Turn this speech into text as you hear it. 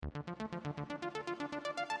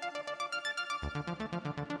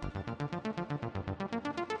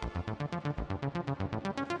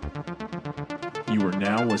You are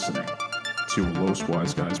now listening to a Los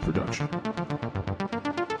Wise Guys production.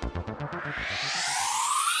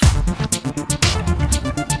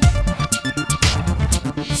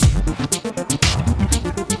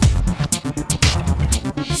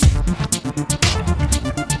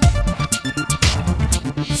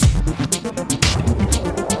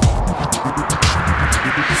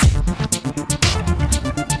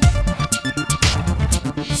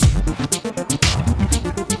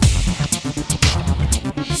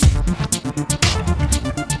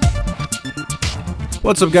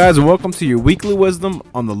 What's up, guys, and welcome to your weekly wisdom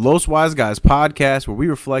on the Los Wise Guys podcast, where we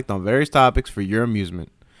reflect on various topics for your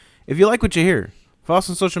amusement. If you like what you hear, follow us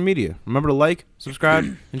on social media. Remember to like,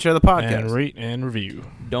 subscribe, and share the podcast. And rate and review.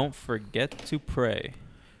 Don't forget to pray.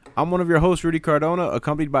 I'm one of your hosts, Rudy Cardona,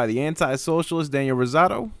 accompanied by the anti-socialist Daniel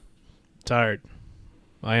Rosado. Tired.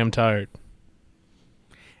 I am tired.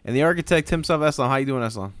 And the architect himself, Eslam. How you doing,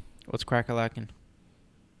 Eslam? What's crack-a-lackin'?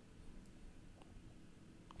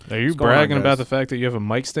 Are you What's going on, bragging guys? about the fact that you have a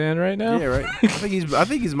mic stand right now? Yeah, right. I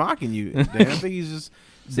think he's mocking you, Dan. I think he's just.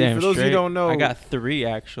 See, Damn for those of you straight. who don't know, I got 3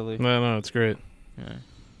 actually. No, it's great. Yeah.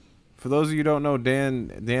 For those of you who don't know, Dan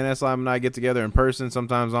Eslam and I get together in person,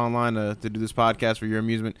 sometimes online, to do this podcast for your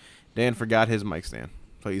amusement. Dan forgot his mic stand,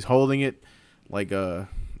 so he's holding it like I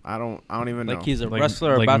don't even know. Like he's a Like-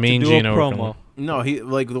 wrestler like about to Mean do Gene a Okerlund. promo. No, he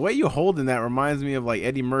like the way you holding that reminds me of like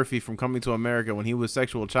Eddie Murphy from Coming to America when he was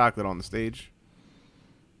sexual chocolate on the stage.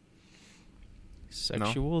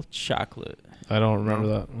 Sexual chocolate. I don't remember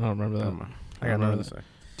No. that. I don't remember that. Never mind. I got remember nothing to say.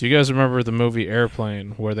 Do you guys remember the movie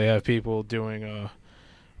Airplane, where they have people doing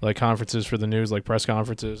like conferences for the news, like press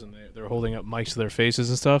conferences, and they're holding up mics to their faces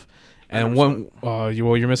and stuff? And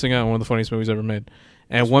you're missing out on one of the funniest movies ever made.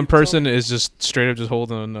 And one person is just straight up just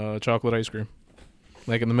holding chocolate ice cream,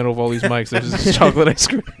 like in the middle of all these mics. There's just chocolate ice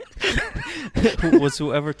cream. Was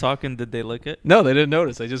whoever talking? Did they lick it? No, they didn't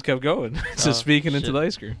notice. They just kept going, just Oh, speaking into shit. the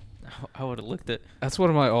ice cream. I would have licked it. That's one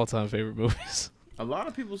of my all-time favorite movies. A lot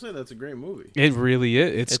of people say that's a great movie. It really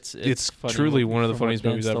is. It's funny truly movie one of the from what funniest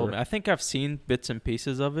Ben movies told ever. me. I think I've seen bits and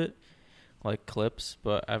pieces of it, like clips,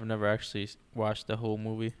 but I've never actually watched the whole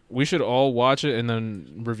movie. We should all watch it and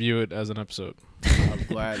then review it as an episode. I'll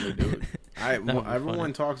gladly do it. That would be Everyone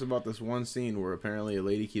funny. talks about this one scene where apparently a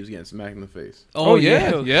lady keeps getting smacked in the face. Oh,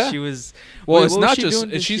 yeah. She was. Well, Wait, it's what was not she just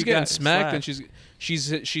doing? she's She getting got smacked and slapped.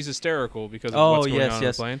 she's hysterical because of Oh, what's going yes, on in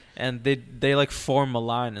yes. the plane. And they like form a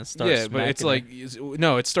line and start. Yeah, but it's like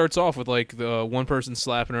no, it starts off with like the one person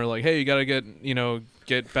slapping her, like, "Hey, you gotta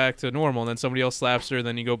get back to normal," and then somebody else slaps her.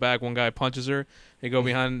 Then you go back, one guy punches her. They go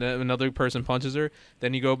behind, another person punches her.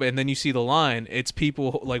 Then you go, and then you see the line. It's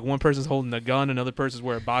people like one person's holding a gun, another person's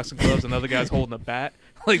wearing boxing gloves, another guy's holding a bat.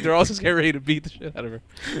 Like they're all just getting ready to beat the shit out of her.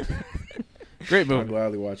 Great I'll movie.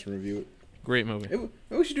 gladly watch and review it. Great movie. Maybe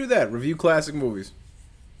we should do that. Review classic movies.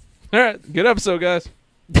 All right, good episode, guys.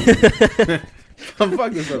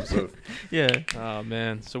 Fuck this episode. yeah. Oh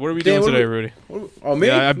man, so what are we Dan, doing what today, do Rudy? Oh, me?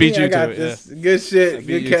 Yeah, I beat you I got to it, this. Good I shit. beat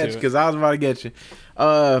Good you catch, to it. because I was about to get you.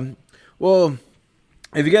 Well,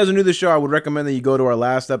 if you guys are new to the show, I would recommend that you go to our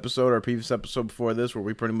last episode, our previous episode before this, where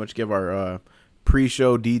we pretty much give our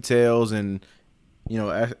pre-show details and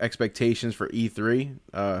expectations for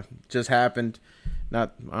E3. Just happened. I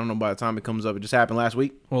don't know by the time it comes up. It just happened last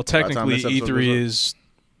week. Well, By the time technically, this episode E3 goes up. is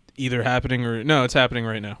either happening or no, it's happening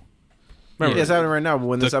right now. Remember, Yeah, it's happening right now, but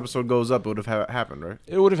when this The- episode goes up, it would have happened, right?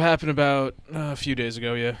 it would have happened about a few days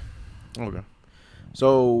ago. Yeah. Okay.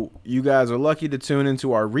 So you guys are lucky to tune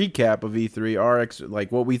into our recap of E3,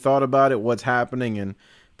 like what we thought about it, what's happening, and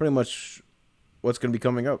pretty much what's going to be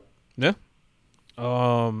coming up.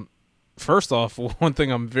 First off, one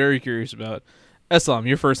thing I'm very curious about, Eslam,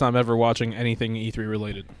 your first time ever watching anything E3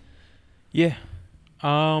 related. Yeah.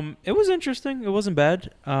 It was interesting. It wasn't bad.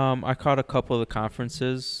 I caught a couple of the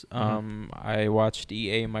conferences. I watched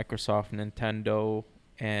EA, Microsoft, Nintendo,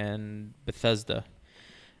 and Bethesda.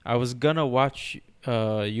 I was gonna watch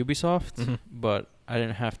Ubisoft, but I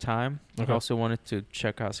didn't have time. Okay. I also wanted to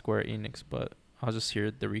check out Square Enix, but I'll just hear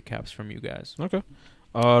the recaps from you guys. Okay.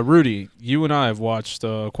 Rudy, you and I have watched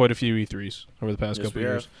quite a few E3s over the past Yes, couple we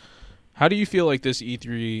of years. have. How do you feel like this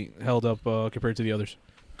E3 held up compared to the others?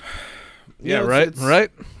 Yeah, right? it's-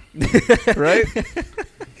 Right?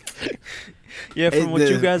 Yeah, from It- what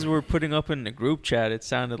you the- guys were putting up in the group chat, it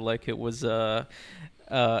sounded like it was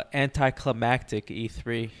anticlimactic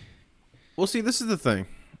E3. Well, see, this is the thing,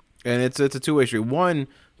 and it's a two-way street. One,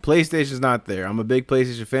 PlayStation's not there. I'm a big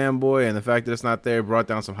PlayStation fanboy, and the fact that it's not there brought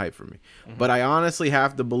down some hype for me. But I honestly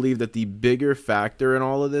have to believe that the bigger factor in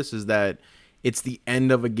all of this is that it's the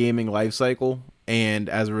end of a gaming life cycle, And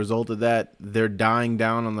as a result of that, they're dying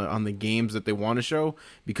down on the games that they want to show,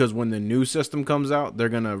 because when the new system comes out, they're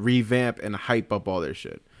gonna revamp and hype up all their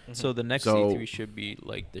shit. So the next So- E3 should be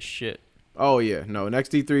like the shit. Oh yeah, no,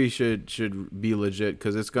 next E3 should be legit,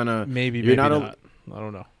 because it's gonna Maybe, you're maybe not not. a- I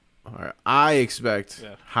don't know. All right. I expect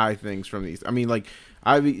Yeah. high things from these. I mean, like,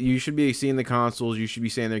 you should be seeing the consoles, you should be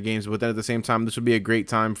seeing their games, but then at the same time, this would be a great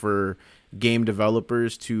time for game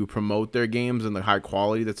developers to promote their games and the high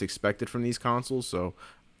quality that's expected from these consoles. So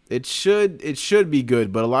it should be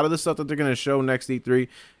good. But a lot of the stuff that they're gonna show next E3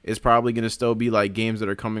 is probably gonna still be like games that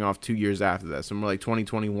are coming off 2 years after that, so more like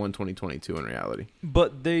 2021, 2022 in reality.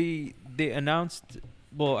 But they announced.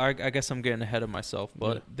 Well, I guess I'm getting ahead of myself,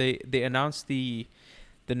 but they announced the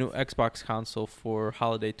new Xbox console for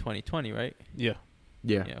holiday 2020, right? Yeah.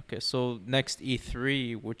 Yeah. Yeah. Okay. So next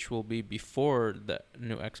E3, which will be before the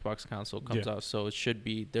new Xbox console comes Yeah. out, so it should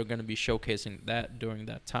be they're going to be showcasing that during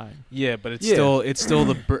that time. Yeah, but it's Yeah. still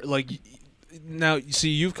the like. Now, see,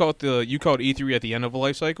 you called E3 at the end of a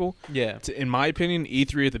life cycle. Yeah. In my opinion,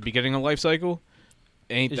 E3 at the beginning of life cycle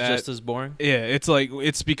ain't It's that. just as boring. Yeah,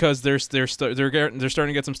 it's because they're starting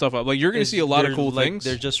to get some stuff up. Like you're gonna see a lot of cool things.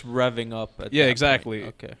 They're just revving up. At Yeah, that exactly.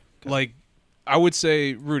 point. Okay. Like, I would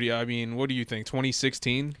say, Rudy. I mean, what do you think?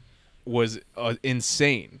 2016 was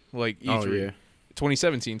insane. Like E3. Oh yeah.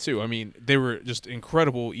 2017 too. I mean, they were just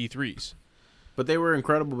incredible E3s. But they were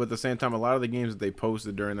incredible, but at the same time, a lot of the games that they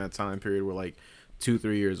posted during that time period were like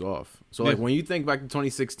 2-3 years off. So like Yeah. when you think back to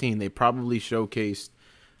 2016, they probably showcased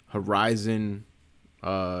Horizon.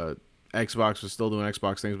 Xbox was still doing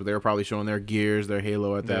Xbox things, but they were probably showing their Gears, their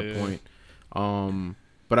Halo at that Yeah. point.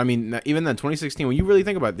 But I mean, even then, 2016, when you really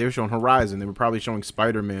think about it, they were showing Horizon. They were probably showing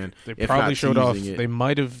Spider-Man. They if probably not showed off. teasing it. They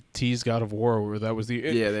might have teased God of War, where that was the.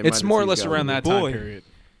 Yeah, they might it's have more or teased less God of around War. that Boy. time period.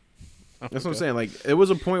 That's what I'm saying. Like, it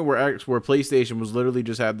was a point where PlayStation was literally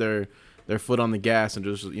just had their foot on the gas and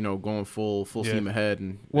just going full Yeah. steam ahead.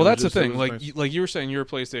 And Well, it was that's the just- it thing. was Like nice. like you were saying, you're a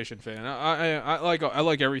PlayStation fan. I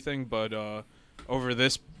like everything, but over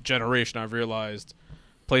this generation, I've realized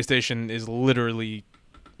PlayStation is literally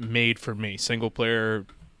made for me. Single player,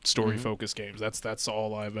 story focused games. That's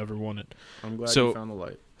all I've ever wanted. I'm glad so- you found the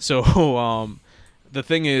light. So the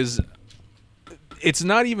thing is, it's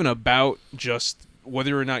not even about just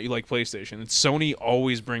whether or not you like PlayStation. It's Sony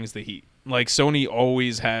always brings the heat. Like, Sony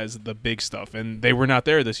always has the big stuff, and they were not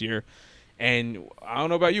there this year. And I don't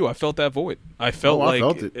know about you, I felt that void. I felt I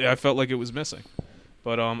felt it. I felt like it was missing.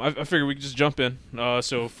 But I figured we could just jump in.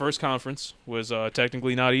 So first conference was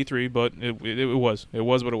technically not E3, but it was. It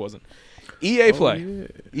was, but it wasn't. EA Play. Oh,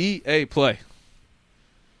 EA Play.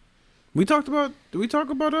 We talked about. Did we talk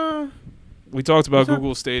about We talked about What's that?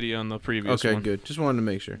 Google Stadia on the previous Okay, one. good. Just wanted to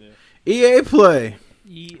make sure. EA Play.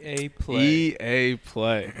 EA Play. EA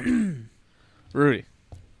Play. Rudy.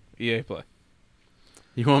 EA Play.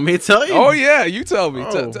 You want me to tell you? Oh yeah, you tell me.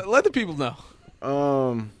 Oh. Let the people know.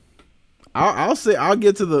 I'll say I'll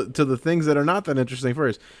get to the things that are not that interesting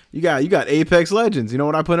first. You got Apex Legends. You know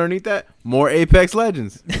what I put underneath that? More Apex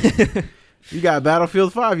Legends. You got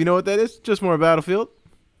Battlefield 5. You know what that is? Just more Battlefield.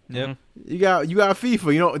 Yep. You got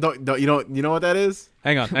FIFA. You know what that is?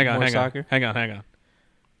 Hang on. More soccer? Hang on.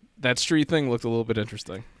 That street thing looked a little bit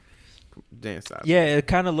interesting. Dance stop. Yeah, it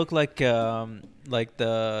kind of looked like the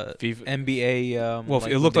FIFA. NBA. Well, it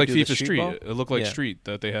when looked they like do the FIFA Street. ball. It looked like Yeah. Street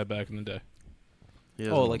that they had back in the day. He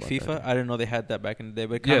doesn't Oh, know like about FIFA? that. I didn't know they had that back in the day,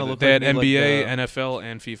 but it kind Yeah, of looked they like had maybe NBA, like NFL,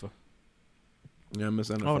 and FIFA. Yeah, I miss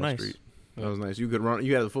NFL Oh, nice. Street. That was nice. You could run.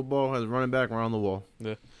 You had the football as running back around the wall.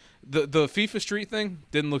 The FIFA Street thing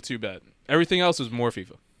didn't look too bad. Everything else was more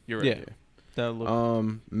FIFA. You're right. Yeah. That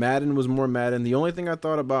looked Madden was more Madden. The only thing I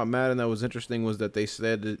thought about Madden that was interesting was that they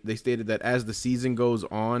stated that as the season goes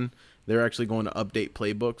on, they're actually going to update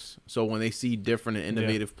playbooks. So when they see different and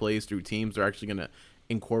innovative plays through teams, they're actually going to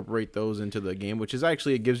incorporate those into the game, which is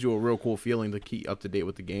actually, it gives you a real cool feeling to keep up to date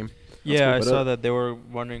with the game. Yeah, I cool. But, saw that they were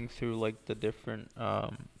running through like the different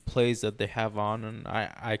plays that they have on, and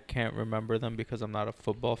I can't remember them because I'm not a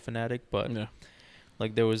football fanatic, but Yeah.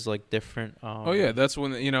 like there was like different. Oh yeah, that's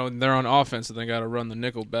when they're on offense and they got to run the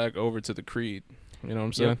nickel back over to the Creed. You know what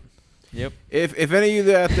I'm saying? Yep. If any of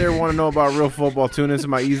you out there want to know about real football, tune into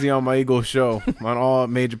my Easy on My Eagles show on all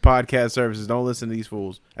major podcast services. Don't listen to these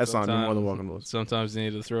fools. That's on. You're more than welcome to listen. Sometimes you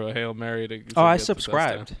need to throw a Hail Mary to. Oh, I get the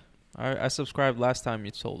touchdown. subscribed. I subscribed last time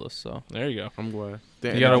you told us, so. There you go. I'm glad.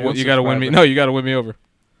 You gotta win me. No, you gotta win me over.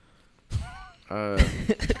 Don't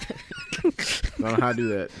know how to do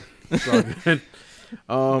that. It's all good.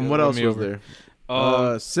 What win else me was over.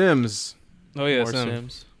 there? Sims. Oh yeah, More Sim.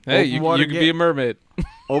 Sims. Hey, Open you water could be a mermaid.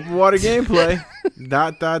 Open water gameplay. ...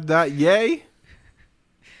 Yay.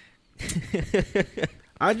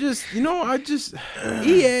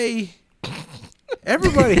 EA.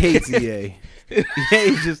 Everybody hates EA.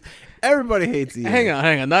 Everybody hates EA. Hang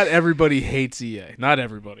on. Not everybody hates EA. Not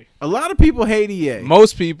everybody. A lot of people hate EA.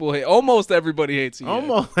 Most people hate. Almost everybody hates EA.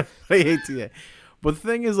 Almost everybody hates EA. But the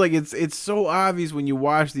thing is, like, it's so obvious when you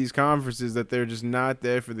watch these conferences that they're just not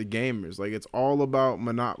there for the gamers. Like, it's all about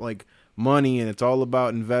money, and it's all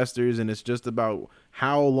about investors, and it's just about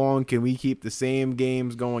how long can we keep the same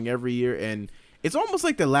games going every year. And it's almost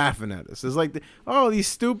like they're laughing at us. It's like, these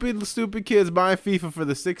stupid kids buying FIFA for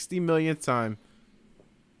the 60 millionth time.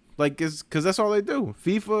 Like, because that's all they do.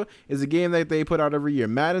 FIFA is a game that they put out every year.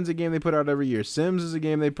 Madden's a game they put out every year. Sims is a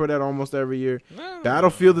game they put out almost every year.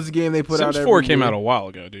 Battlefield is a game they put out every year. Sims 4 came out a while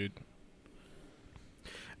ago, dude.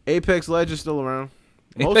 Apex Legends still around.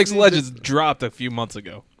 Apex Legends dropped a few months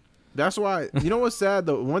ago. That's why. You know what's sad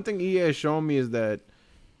though? One thing EA has shown me is that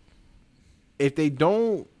if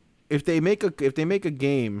they make a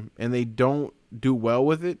game and they don't do well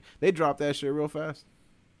with it, they drop that shit real fast.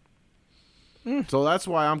 So that's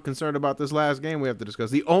why I'm concerned about this last game we have to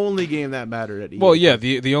discuss. The only game that mattered at EA. Well, yeah,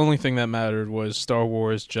 the only thing that mattered was Star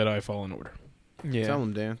Wars Jedi Fallen Order. Yeah. Tell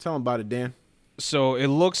him, Dan. Tell him about it, Dan. So it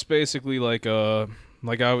looks basically like I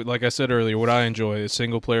said earlier, what I enjoy is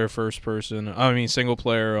single player story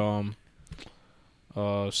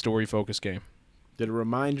focused game. Did it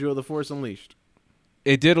remind you of The Force Unleashed?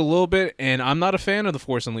 It did a little bit, and I'm not a fan of The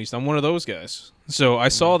Force Unleashed. I'm one of those guys. So I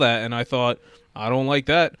saw that, and I thought, I don't like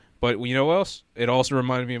that. But you know what else? It also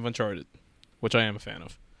reminded me of Uncharted, which I am a fan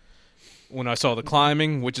of. When I saw the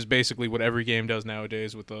climbing, which is basically what every game does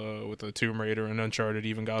nowadays with the Tomb Raider and Uncharted,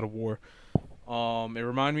 even God of War, it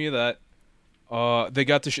reminded me of that.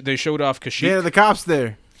 They showed off Kashyyyk. Dan, are the cops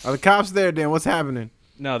there? Are the cops there, Dan? What's happening?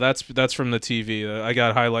 No, that's from the TV. I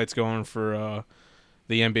got highlights going for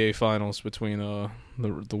the NBA Finals between the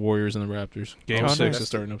Warriors and the Raptors. Game 6 is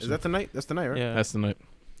starting up. Is that tonight? That's tonight, right? Yeah. That's the night.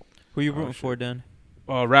 Who you rooting for, Dan?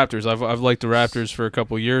 Raptors. I've liked the Raptors for a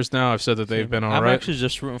couple years now. I've said that they've been all I'm right. actually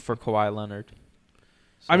just rooting for Kawhi Leonard.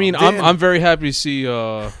 I mean, Dan. I'm very happy to see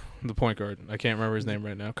the point guard. I can't remember his name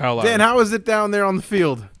right now. Kyle Lowry. Dan, how is it down there on the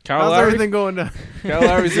field? Kyle How's Lowry? everything going down? Kyle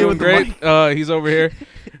Lowry's Is he doing with the great. mic? He's over here.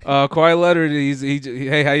 Kawhi Leonard.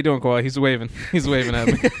 Hey, how you doing, Kawhi? He's waving. He's waving at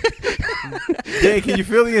me. Dan, can you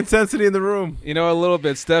feel the intensity in the room? You know, a little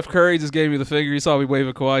bit. Steph Curry just gave me the finger. He saw me wave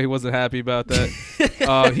at Kawhi. He wasn't happy about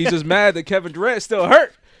that. He's just mad that Kevin Durant still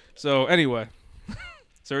hurt. So anyway,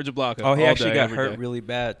 Serge Ibaka. Oh, he all actually day, got every hurt day. really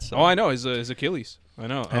bad. So. Oh, I know. His Achilles. I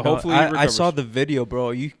know. I know. Hopefully he I recovers. saw the video,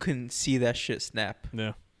 bro. You couldn't see that shit snap.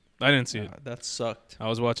 Yeah, I didn't see it. That sucked. I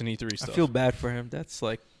was watching E3 stuff. I feel bad for him. That's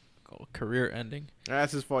like career ending.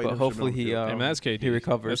 That's his fault. But hopefully he Hey, man, that's KD. he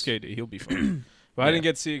recovers. That's KD. He'll be fine. But I didn't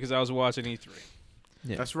get to see it because I was watching E3.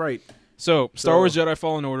 Yeah. That's right. So Star Wars Jedi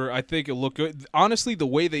Fallen Order, I think it looked good. Honestly, the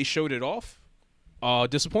way they showed it off,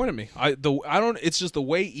 disappointed me. It's just the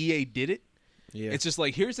way EA did it. Yeah. It's just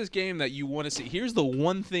like, here's this game that you want to see. Here's the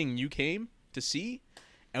one thing you came to see,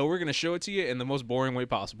 and we're gonna show it to you in the most boring way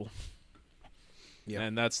possible. Yeah.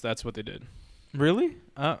 And that's what they did. Really?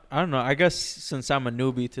 I don't know. I guess since I'm a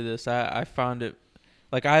newbie to this, I found it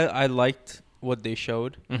like I liked what they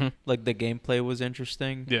showed. Mm-hmm. Like the gameplay was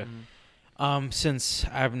interesting. Yeah. Since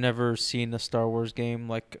I've never seen a Star Wars game,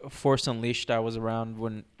 like Force Unleashed, I was around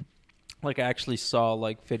when, like, I actually saw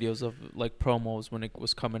like videos of like promos when it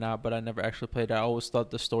was coming out, but I never actually played it. I always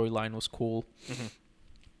thought the storyline was cool.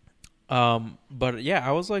 Mm-hmm. But yeah,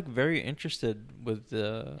 I was like very interested with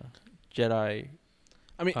the Jedi.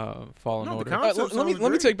 I mean, Fallen no, the Order. concept let me sounds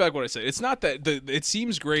great. take back what I said. It's not that it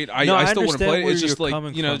seems great. I No, I still want to understand play it. where It's just you're like,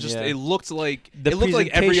 coming you know, from, just yeah. it looked like The it looked like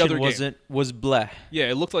every other presentation game. was bleh.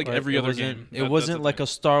 Yeah, it looked like Right? every It other wasn't- game. It wasn't like a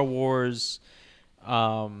Star Wars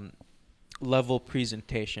level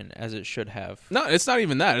presentation as it should have. No, it's not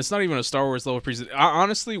even that. It's not even a Star Wars level presentation.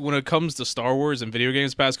 Honestly, when it comes to Star Wars and video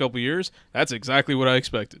games the past couple years, that's exactly what I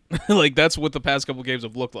expected. Like, that's what the past couple games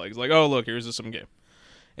have looked like. It's like, oh, look, here's some game.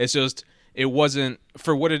 It's just, it wasn't,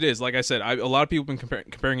 for what it is, like I said, a lot of people have been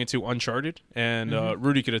comparing it to Uncharted, and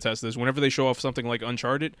Rudy could attest to this. Whenever they show off something like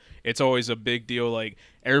Uncharted, it's always a big deal. Like,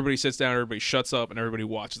 everybody sits down, everybody shuts up, and everybody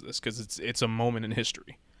watches this, because it's a moment in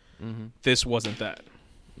history. Mm-hmm. This wasn't that.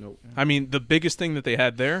 Nope. I mean, the biggest thing that they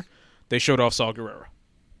had there, they showed off Saw Gerrera.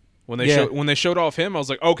 When they showed off him, I was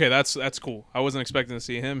like, okay, that's cool. I wasn't expecting to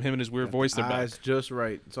see him and his weird voice. They're back. Eyes just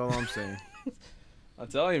right. That's all I'm saying. I'm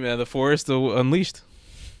telling you, man, the Forest Unleashed.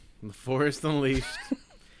 The Forest Unleashed.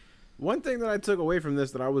 One thing that I took away from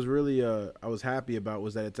this that I was really I was happy about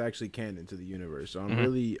was that it's actually canon to the universe. So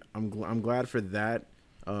I'm glad for that.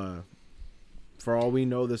 For all we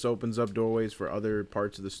know, this opens up doorways for other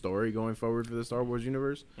parts of the story going forward for the Star Wars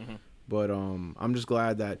universe. but I'm just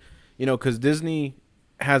glad that, because Disney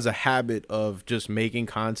has a habit of just making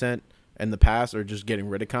content in the past or just getting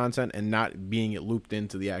rid of content and not being it looped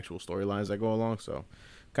into the actual storylines that go along. So,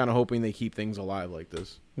 kind of hoping they keep things alive like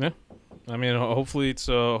this. Yeah, I mean, hopefully it's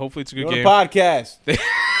a good game. Podcast.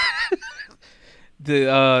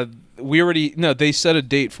 They set a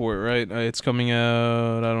date for it, right? It's coming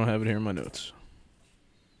out. I don't have it here in my notes.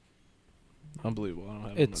 Unbelievable. I don't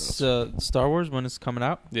have it It's in my notes. Star Wars when it's coming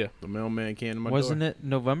out. Yeah. The mailman came to my Wasn't door. it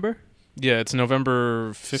November? Yeah, it's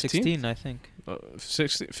November 15th. 16, I think.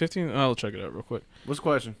 15. I'll check it out real quick. What's the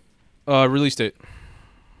question? Release date.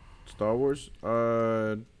 Star Wars?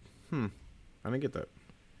 I didn't get that.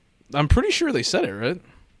 I'm pretty sure they said it, right?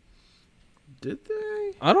 Did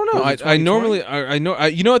they? I don't know. Was it I 2020? normally I know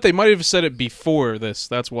you know what, they might have said it before this.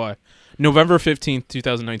 That's why. November 15th,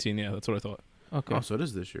 2019. Yeah, that's what I thought. Okay. Oh, so it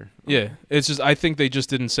is this year. Yeah, it's just I think they just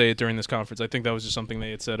didn't say it during this conference. I think that was just something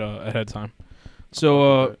they had said ahead of time.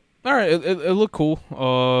 So all right, it looked cool.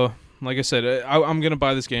 Like I said, I'm gonna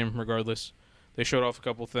buy this game regardless. They showed off a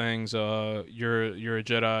couple things. You're a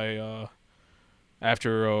Jedi.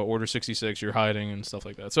 After Order 66, you're hiding and stuff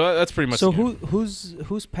like that. So that's pretty much. So the game.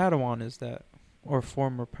 whose Padawan is that, or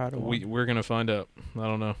former Padawan? We're gonna find out. I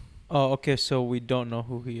don't know. Oh, okay. So we don't know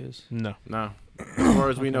who he is. No. No. As far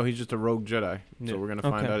as we know, he's just a rogue Jedi. Yeah. So we're gonna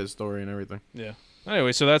find Okay. out his story and everything. Yeah.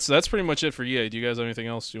 Anyway, so that's pretty much it for EA. Do you guys have anything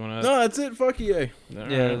else you want to add? No, that's it. Fuck EA.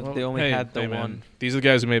 All Yeah, right, they only had the man. one. These are the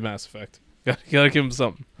guys who made Mass Effect. Gotta give them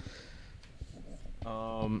something.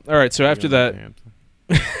 All right. So after that,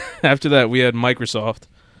 we had Microsoft.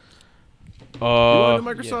 You want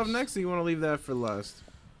to do Microsoft yes. next, or you want to leave that for last?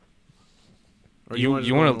 Or You wanna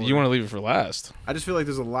just want go to in order? leave it for last? I just feel like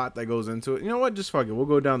there's a lot that goes into it. You know what? Just fuck it. We'll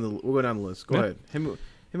go down the list. Go Yeah. ahead. Hit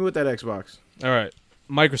me with that Xbox. All right.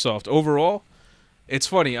 Microsoft overall, it's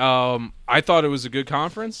funny. I thought it was a good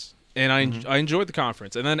conference, and I enjoyed the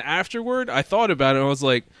conference. And then afterward, I thought about it. And I was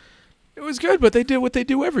like, it was good, but they did what they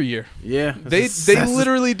do every year. Yeah. They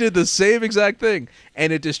literally did the same exact thing,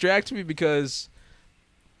 and it distracts me because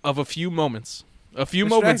of a few moments. A few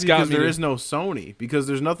moments got because me. there is no Sony because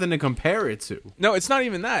there's nothing to compare it to. No, it's not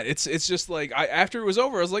even that. It's just like after it was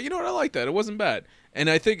over, I was like, you know what, I like that. It wasn't bad, and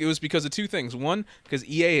I think it was because of two things. One, because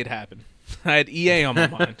EA had happened. I had EA on my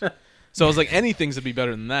mind, so I was like, anything's to be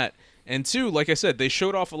better than that. And two, like I said, they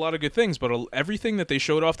showed off a lot of good things, but everything that they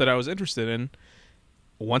showed off that I was interested in,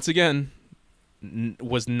 once again,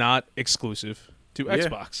 was not exclusive to Yeah.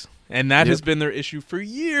 Xbox, and that has Yep. been their issue for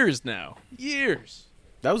years now. Years.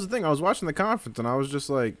 That was the thing. I was watching the conference and I was just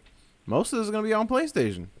like, most of this is gonna be on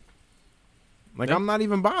PlayStation. Like Yeah. I'm not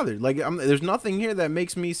even bothered. Like there's nothing here that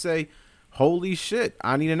makes me say, "Holy shit,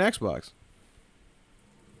 I need an Xbox."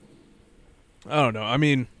 I don't know. I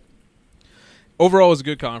mean, overall, it was a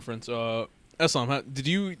good conference. Eslam, did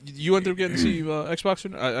you end up getting to see Xbox? Or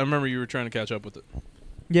not? I remember you were trying to catch up with it.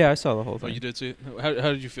 Yeah, I saw the whole Oh, thing. you did see it. How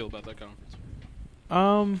did you feel about that conference?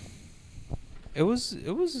 It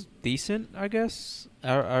was decent, I guess.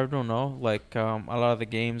 I don't know. Like a lot of the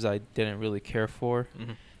games I didn't really care for,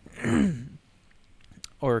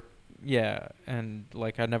 or yeah, and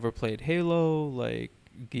like I never played Halo, like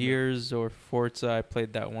Gears or Forza. I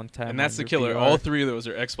played that one time. And that's the under killer. VR. All three of those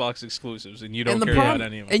are Xbox exclusives, and you don't And the care problem- about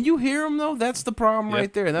any of them. And you hear them though. That's the problem Yep.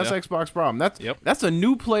 right there. And that's Yep. Xbox problem. Yep. That's a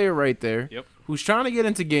new player right there. Yep. Who's trying to get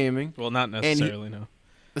into gaming. Well, not he- necessarily, no.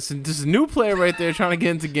 Listen, this is a new player right there trying to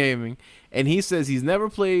get into gaming, and he says he's never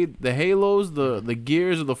played the Halos, the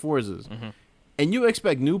Gears, or the Forzas. Mhm. And you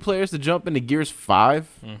expect new players to jump into Gears 5?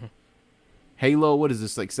 Mhm. Halo, what is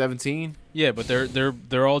this, like 17? Yeah, but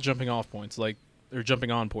they're all jumping off points, like or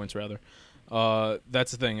jumping on points rather.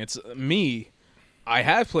 That's the thing. It's me. I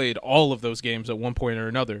have played all of those games at one point or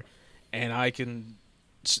another, and I can,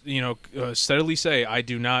 steadily say I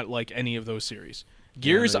do not like any of those series.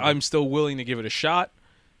 Gears, neither. I'm still willing to give it a shot,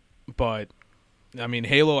 but I mean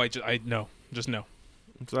Halo, I no, just no.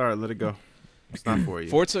 It's all right, let it go. It's not for you.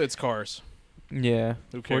 Forza, it's cars. Yeah,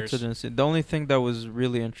 Who cares? Forza didn't see. The only thing that was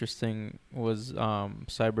really interesting was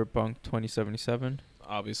Cyberpunk 2077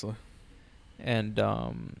 Obviously, and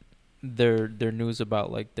their news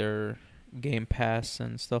about like their Game Pass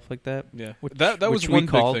and stuff like that. yeah. Which- that was which we one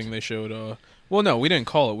big called. thing they showed. Well, no, we didn't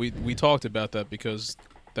call it. We talked about that because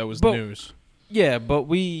that was But- news. Yeah, but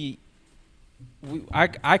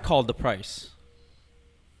I called the price.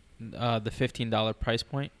 The $15 price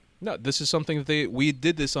point. No, this is something that we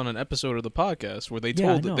did this on an episode of the podcast where they Yeah, I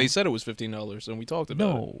told know. they said it was $15 and we talked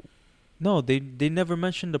about it. No, they never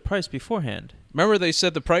mentioned the price beforehand. Remember they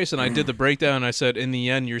said the price and I did the breakdown and I said in the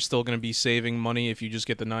end you're still going to be saving money if you just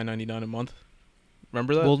get the $9.99 a month.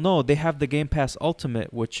 Remember that? Well, no, they have the Game Pass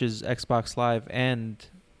Ultimate, which is Xbox Live and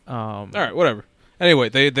All right, whatever. Anyway,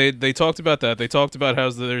 they talked about that. They talked about how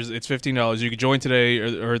it's $15. You could join today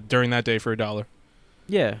or during that day for $1.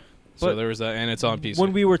 Yeah. So But there was that, and it's on PC.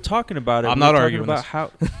 when we were talking about it, I'm we not were arguing talking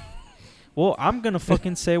about this. how. Well, I'm gonna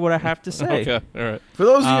fucking say what I have to say. Okay, all right. For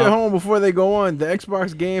those of you at home, before they go on, the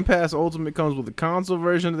Xbox Game Pass Ultimate comes with the console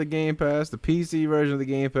version of the Game Pass, the PC version of the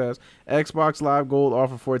Game Pass, Xbox Live Gold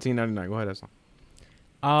offer $14.99. Go ahead,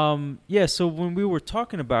 Hassan. Yeah. So when we were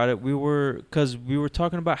talking about it, we were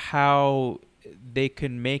talking about how they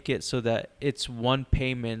can make it so that it's one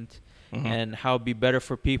payment, Mhm. and how it'd be better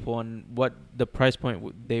for people, and what the price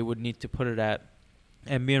point they would need to put it at.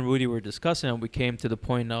 And me and Rudy were discussing, and we came to the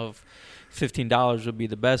point of $15 would be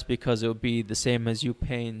the best, because it would be the same as you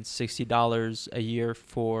paying $60 a year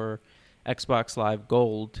for Xbox Live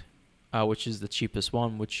Gold, which is the cheapest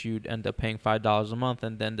one, which you'd end up paying $5 a month,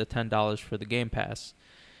 and then the $10 for the Game Pass.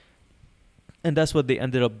 And that's what they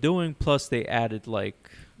ended up doing. Plus, they added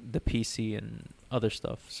like the PC and other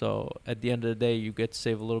stuff. So at the end of the day, you get to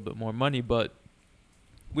save a little bit more money. But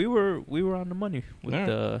we were on the money with Alright.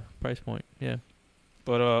 the price point. Yeah.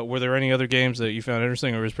 But were there any other games that you found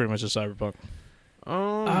interesting, or was it pretty much just Cyberpunk?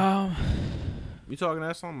 You talking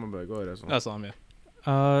that song? My bad. Go ahead, that song. That's all, man.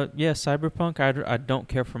 Yeah, Cyberpunk. I don't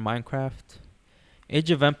care for Minecraft.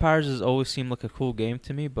 Age of Empires has always seemed like a cool game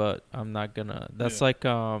to me, but I'm not gonna. That's Yeah. like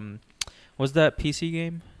was that PC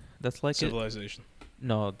game? That's like it. Civilization.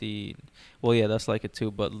 No, yeah, that's like it too.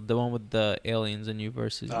 But the one with the aliens and you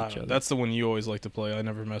versus each other. That's the one you always like to play. I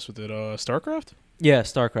never mess with it. StarCraft? Yeah,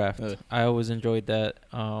 StarCraft. Yeah. I always enjoyed that.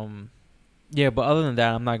 Yeah, but other than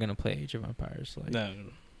that, I'm not gonna play Age of Empires. Like, No.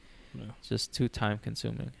 it's just too time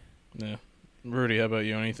consuming. Yeah. Rudy, how about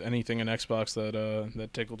you? Anything in Xbox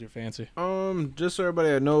that tickled your fancy? Just so everybody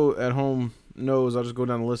at home knows, I'll just go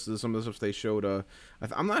down the list of some of the stuff they showed.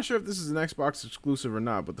 I'm not sure if this is an Xbox exclusive or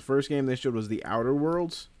not, but the first game they showed was The Outer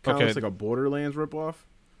Worlds. Kind of Okay. looks like a Borderlands ripoff.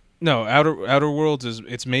 No, Outer Worlds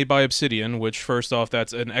it's made by Obsidian, which first off,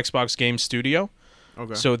 that's an Xbox game studio.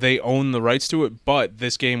 Okay. So they own the rights to it, but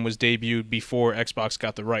this game was debuted before Xbox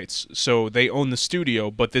got the rights. So they own the studio,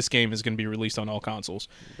 but this game is going to be released on all consoles.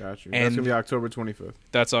 Got you. and- That's gonna be October 25th.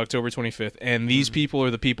 That's October 25th. And these people are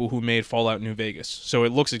the people who made Fallout New Vegas. So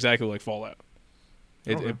it looks exactly like Fallout.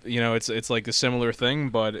 Okay. It's like a similar thing,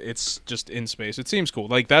 but it's just in space. It seems cool.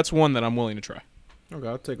 Like, that's one that I'm willing to try. Okay,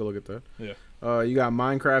 I'll take a look at that. Yeah. You got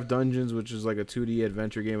Minecraft Dungeons, which is like a 2D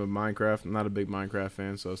adventure game of Minecraft. I'm not a big Minecraft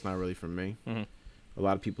fan, so it's not really for me. Mhm. A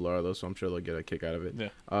lot of people are though, so I'm sure they'll get a kick out of it.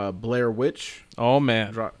 Yeah. Blair Witch Oh,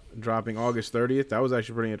 man. dropping August 30th. That was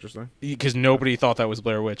actually pretty interesting. Because nobody thought that was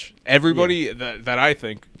Blair Witch. Everybody that I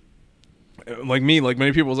think, like me, like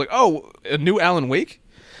many people, was like, "Oh, a new Alan Wake,"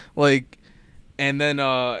 like, and then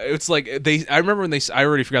it's like I remember when I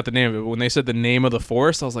already forgot the name of it, but when they said the name of the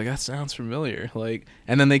forest, I was like, "That sounds familiar." Like,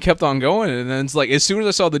 and then they kept on going, and then it's like as soon as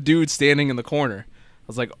I saw the dude standing in the corner, I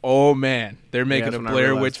was like, "Oh man, they're making that's a when I Blair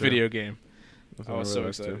realized, Witch too. video game." That's I what was so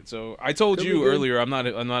realized, excited. too. So I told Could be you good. earlier, I'm not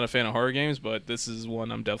a fan of horror games, but this is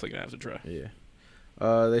one I'm definitely gonna have to try. Yeah.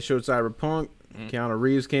 They showed Cyberpunk. Keanu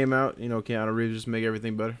Reeves came out. You know, Keanu Reeves just make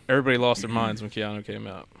everything better. Everybody lost their minds when Keanu came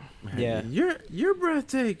out. Yeah. You're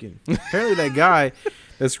breathtaking. Apparently that guy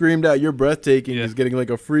that screamed out "You're breathtaking" Yeah. is getting like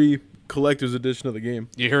a free collector's edition of the game.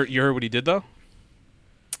 You heard what he did though?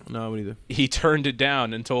 No, what either. He turned it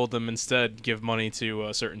down and told them instead give money to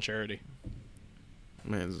a certain charity.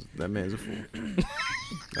 That man's a fool.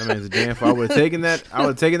 That man's a damn fool. I would have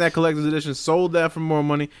taken that collector's edition, sold that for more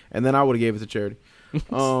money, and then I would have gave it to charity.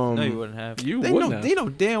 No, you wouldn't have. You They wouldn't know, have. they know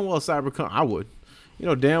damn well Cyberpunk. I would. You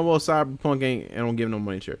know damn well Cyberpunk ain't. I don't give no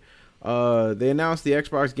money to charity. They announced the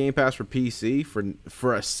Xbox Game Pass for PC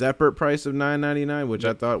for a separate price of $9.99, which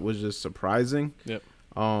I thought was just surprising. Yep.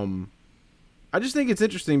 I just think it's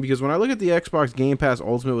interesting because when I look at the Xbox Game Pass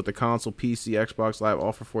Ultimate with the console, PC, Xbox Live,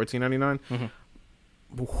 all for $14.99,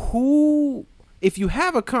 if you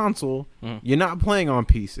have a console, you're not playing on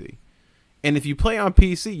PC. And if you play on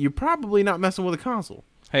PC, you're probably not messing with a console.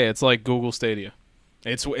 Hey, it's like Google Stadia.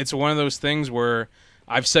 It's one of those things where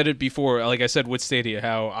I've said it before. Like I said with Stadia,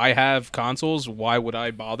 how I have consoles. Why would I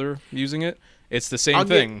bother using it? It's the same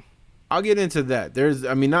thing. I'll get into that.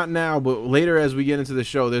 Not now, but later as we get into the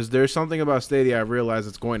show, there's something about Stadia I realize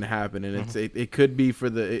it's going to happen, and it could be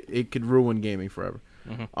it could ruin gaming forever.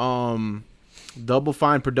 Double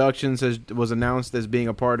Fine Productions was announced as being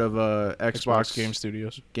a part of Xbox Game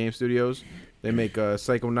Studios. Game Studios. They make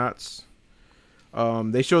Psychonauts.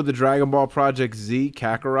 They showed the Dragon Ball Project Z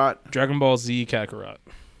Kakarot. Dragon Ball Z Kakarot.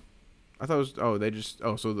 I thought it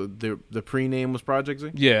was so the pre-name was Project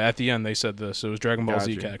Z, Yeah, at the end they said this. It was Dragon Ball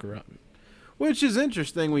Z Gotcha. Kakarot. which is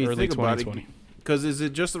interesting when you Early think about it. 2020. Because is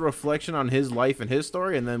it just a reflection on his life and his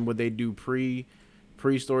story, and then would they do pre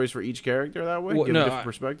stories for each character that way? Well, Give no, a different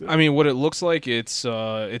perspective. I mean, what it looks like, it's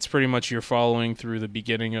pretty much you're following through the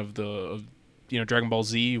beginning of Dragon Ball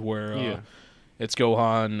Z, where it's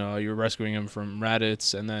Gohan. You're rescuing him from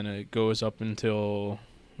Raditz, and then it goes up until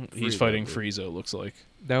he's Frieza, fighting dude. Frieza. It looks like.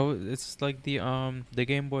 It's like the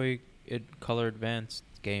Game Boy Color Advanced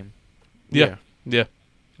game. Yeah.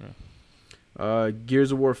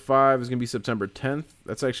 Gears of War 5 is gonna be September 10th.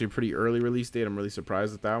 That's actually a pretty early release date. I'm really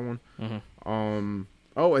surprised at that one. Mm-hmm.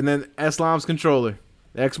 Oh, and then Eslam's controller,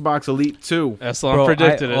 the Xbox Elite 2. Eslam Bro,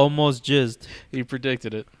 predicted I it. almost jizzed. He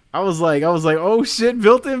predicted it. I was like, oh shit,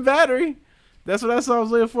 built-in battery. That's what I saw. I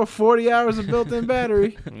was looking for 40 hours of built-in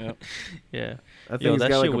battery. Yep. Yeah. That Yo, thing's that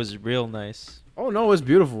got shit like was real nice. Oh no, it's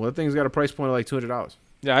beautiful. That thing's got a price point of like $200.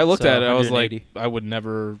 Yeah, I looked So, at it. I was like, 180. I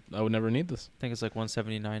would never need this. I think it's like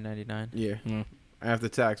 $179.99. Yeah. Mm. After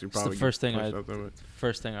tax, we It's the probably first get thing pushed up to it.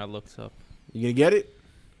 First thing I looked up. You gonna get it?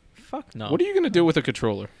 Fuck no. What are you gonna do with a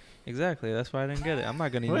controller? Exactly. That's why I didn't get it. I'm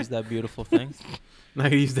not gonna What? use that beautiful thing. Not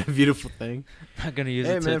gonna use that beautiful thing. I'm not gonna use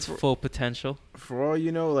Hey, it to man, its for- full potential. For all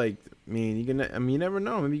you know, like, you never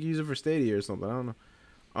know. Maybe you can use it for Stadia or something. I don't know.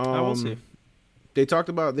 I will see. They talked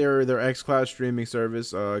about their xCloud streaming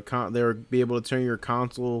service. They'll be able to turn your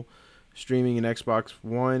console streaming in Xbox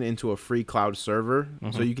One into a free cloud server.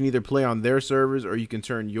 Mhm. So you can either play on their servers or you can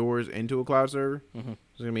turn yours into a cloud server. Mhm.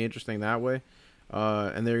 It's gonna be interesting that way.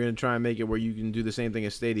 And they're gonna try and make it where you can do the same thing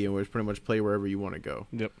as Stadia, where it's pretty much play wherever you want to go.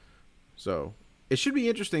 Yep. So it should be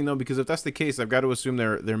interesting though, because if that's the case, I've got to assume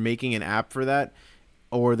they're making an app for that,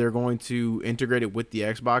 or they're going to integrate it with the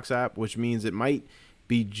Xbox app, which means it might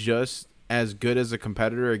be just as good as a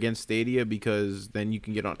competitor against Stadia, because then you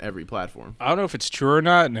can get on every platform. I don't know if it's true or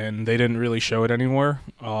not, and they didn't really show it anywhere.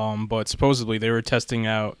 But supposedly they were testing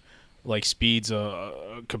out like speeds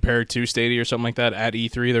compared to Stadia or something like that at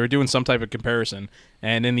E3. They were doing some type of comparison,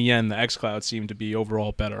 and in the end, the XCloud seemed to be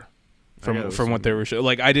overall better from what they were showing.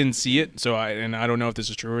 Like, I didn't see it, so I don't know if this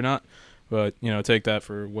is true or not. But take that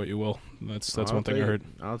for what you will. That's one thing I heard.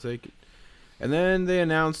 I'll take it. And then they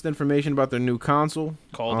announced information about their new console.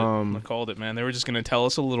 I called it, man. They were just gonna tell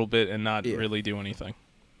us a little bit and not Yeah. really do anything.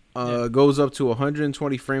 Goes up to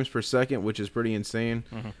 120 frames per second, which is pretty insane.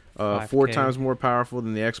 Mhm. 4 5K. times more powerful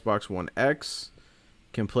than the Xbox One X.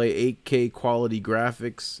 Can play 8K quality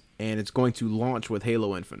graphics, and it's going to launch with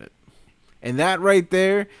Halo Infinite. And that right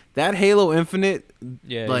there, that Halo Infinite,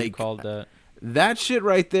 Yeah, you like, called that. that shit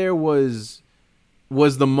right there was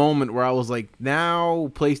the moment where I was like,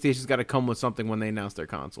 now PlayStation's got to come with something when they announce their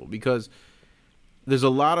console, because there's a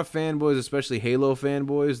lot of fanboys, especially Halo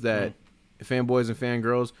fanboys, that fanboys and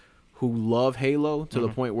fangirls who love Halo to the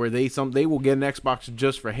point where they will get an Xbox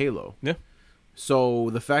just for Halo. Yeah. So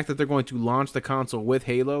the fact that they're going to launch the console with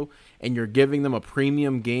Halo, and you're giving them a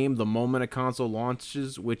premium game the moment a console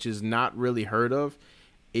launches, which is not really heard of,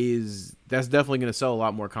 that's definitely going to sell a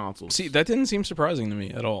lot more consoles. See, that didn't seem surprising to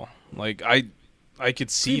me at all. Like, I could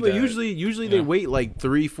see but that. usually they wait like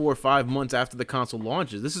 3, 4, 5 months after the console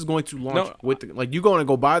launches. This is going to launch No, with you're going to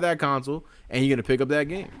go buy that console and you're going to pick up that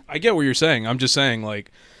game. I get what you're saying. I'm just saying,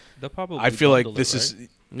 like, They'll probably I feel like bundle this it,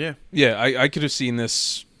 right? is. Yeah. I could have seen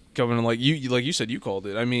this coming. Like you said, you called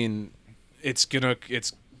it. I mean,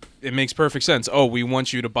 it makes perfect sense. Oh, we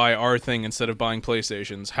want you to buy our thing instead of buying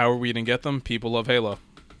PlayStations. How are we gonna get them? People love Halo.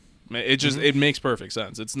 It just it makes perfect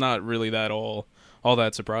sense. It's not really that all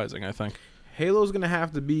that surprising, I think. Halo's going to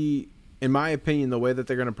have to be, in my opinion, the way that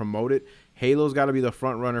they're going to promote it, Halo's got to be the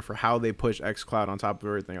front runner for how they push xCloud on top of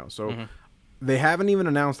everything else. So they haven't even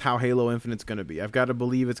announced how Halo Infinite's going to be. I've got to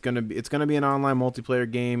believe it's going to be an online multiplayer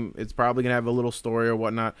game. It's probably going to have a little story or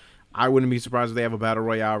whatnot. I wouldn't be surprised if they have a battle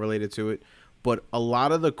royale related to it. But a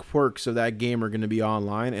lot of the quirks of that game are going to be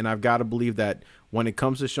online, and I've got to believe that when it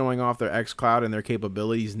comes to showing off their xCloud and their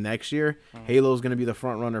capabilities next year, Halo's going to be the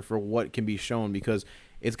front runner for what can be shown, because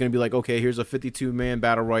it's going to be like, okay, here's a 52-man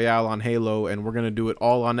battle royale on Halo, and we're going to do it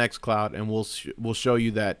all on xCloud, and we'll show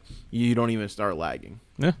you that you don't even start lagging.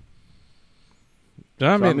 Yeah.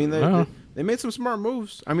 I mean, they made some smart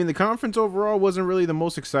moves. I mean, the conference overall wasn't really the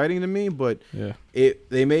most exciting to me, but yeah.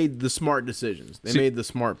 they made the smart decisions. They made the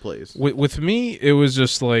smart plays. With me, it was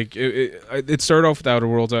just like it started off with Outer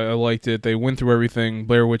Worlds. I liked it. They went through everything.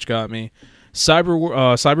 Blair Witch got me.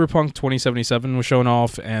 Cyberpunk 2077 was shown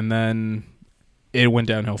off, and then it went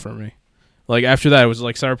downhill for me. Like, after that, it was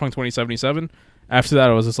like Cyberpunk 2077. After that,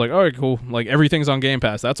 I was just like, all right, cool. Like, everything's on Game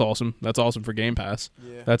Pass. That's awesome. That's awesome for Game Pass.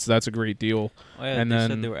 Yeah. That's a great deal. Oh, yeah, and they then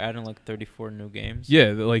said they were adding like 34 new games.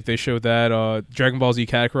 Yeah, like they showed that Dragon Ball Z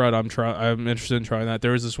Kakarot. I'm interested in trying that.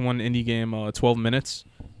 There was this one indie game, 12 Minutes,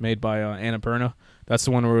 made by Annapurna. That's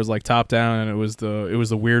the one where it was like top down, and it was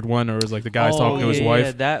the weird one, or it was like the guy's talking to his wife.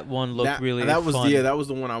 Yeah, that one looked really that was fun. that was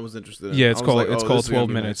the one I was interested in. Yeah, it's I was called like, it's oh, called this is gonna 12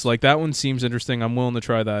 be minutes. nice. Like that one seems interesting. I'm willing to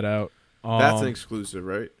try that out. That's an exclusive,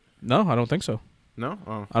 right? No, I don't think so. No.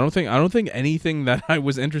 Oh, I don't think anything that I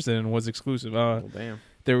was interested in was exclusive. well, damn.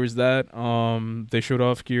 There was that. They showed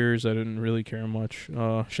off Gears. I didn't really care much.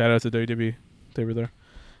 Shout out to WWE. They were there.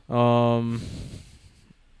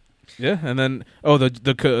 Yeah, and then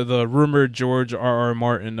the rumored George R.R.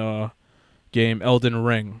 Martin game Elden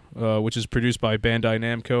Ring, which is produced by Bandai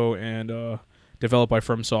Namco and developed by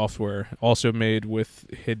From Software, also made with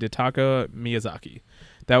Hidetaka Miyazaki.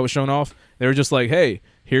 That was shown off. They were just like, "Hey,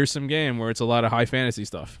 here's some game where it's a lot of high fantasy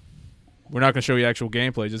stuff. We're not gonna show you actual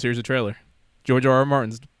gameplay. Just here's a trailer." George R.R.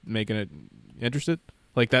 Martin's making it. Interested?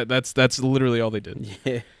 Like that. That's literally all they did.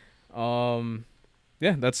 Yeah.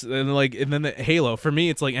 Yeah, and then the Halo. For me,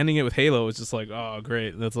 it's like ending it with Halo is just like, oh,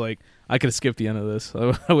 great. That's like I could have skipped the end of this. I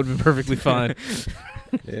would have been perfectly fine.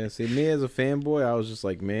 Yeah. See, me as a fanboy, I was just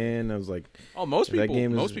like, man. I was like, Oh, most That people,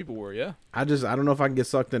 game is- most people were, yeah. I don't know if I can get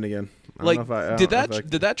sucked in again. I Like, don't know if I, I did don't know if I-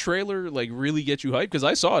 did that trailer like really get you hyped? Because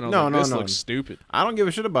I saw it, and I was No, like, no, this no. looks stupid. I don't give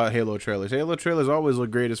a shit about Halo trailers. Halo trailers always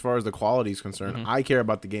look great as far as the quality is concerned. Mhm. I care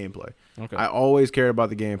about the gameplay. Okay. I always cared about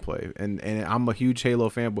the gameplay, and I'm a huge Halo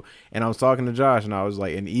fanboy. And I was talking to Josh, and I was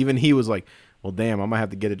like, and even he was like, well, damn, I might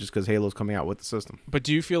have to get it just because Halo's coming out with the system. But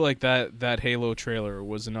do you feel like that Halo trailer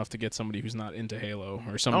was enough to get somebody who's not into Halo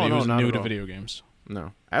or somebody no, who's not new at to all. video games?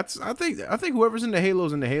 No, I think whoever's into Halo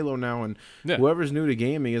is into Halo now, and Yeah. whoever's new to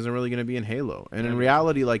gaming isn't really going to be in Halo. And in Yeah.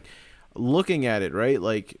 reality, like looking at it, right?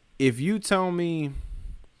 Like if you tell me,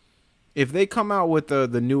 if they come out with the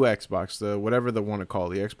new Xbox, the whatever they want to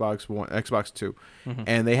call it, the Xbox One, Xbox 2, Mhm.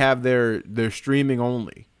 and they have their streaming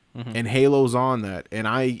only, Mhm. and Halo's on that, and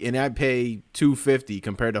I pay $250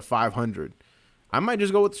 compared to $500, I might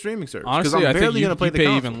just go with the streaming service because Honestly, I'm I think barely you going to play the pay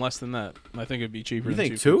console. even less than that. I think it'd be cheaper. You than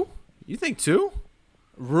think 250. 2? You think 2?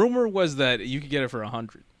 Rumor was that you could get it for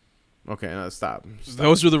 $100. Okay, no, stop.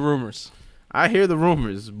 Those were the rumors. I hear the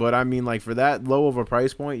rumors, but I mean, like for that low of a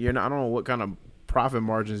price point, I don't know what kind of profit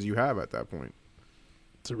margins you have at that point.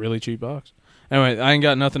 It's a really cheap box. Anyway, I ain't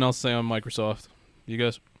got nothing else to say on Microsoft. You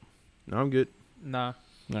guys? No, I'm good. Nah.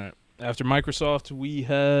 All right. After Microsoft, we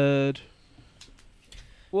had.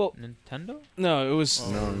 Well, Nintendo? no, it was.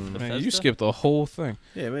 No, Man, Bethesda? you skipped the whole thing.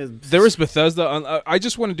 Yeah, man. There was Bethesda. I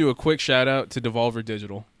just want to do a quick shout out to Devolver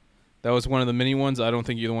Digital. That was one of the mini ones. I don't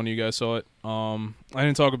think either one of you guys saw it. I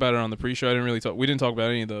didn't talk about it on the pre-show. We didn't talk about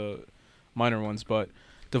any of the minor ones, but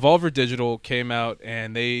Devolver Digital came out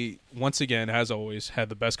and they once again, as always, had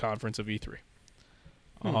the best conference of E3.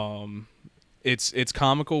 It's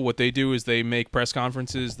comical. What they do is they make press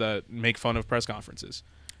conferences that make fun of press conferences.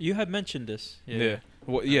 You had mentioned this. Yeah.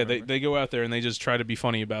 Well, yeah, they go out there and they just try to be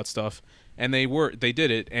funny about stuff, and they did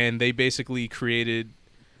it, and they basically created.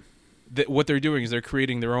 What they're doing is they're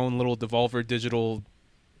creating their own little Devolver Digital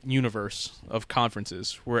universe of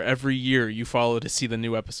conferences where every year you follow to see the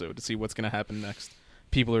new episode to see what's going to happen next.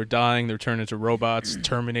 People are dying, they're turned into robots,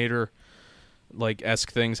 Terminator like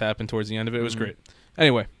esque things happen towards the end of it. It was great.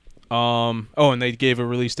 Anyway, and they gave a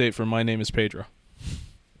release date for My Name is Pedro,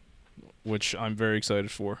 which I'm very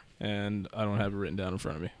excited for, and I don't have it written down in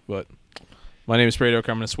front of me, but My Name is Pedro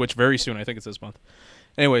coming to Switch very soon. I think it's this month.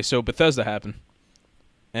 Anyway, so Bethesda happened.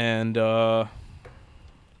 And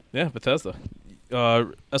Bethesda.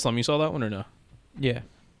 Eslam, you saw that one or no? Yeah.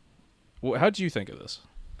 How did you think of this?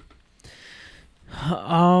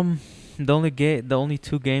 The only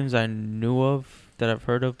two games I knew of that I've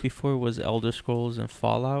heard of before was Elder Scrolls and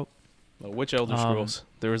Fallout. Which Elder Scrolls?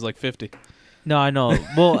 There was like 50. No, I know.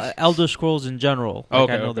 Well, Elder Scrolls in general. Like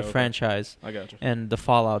Okay, I know okay, the okay. franchise I got you. and the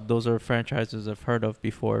Fallout. Those are franchises I've heard of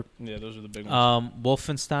before. Yeah, those are the big ones.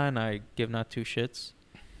 Wolfenstein, I give not two shits.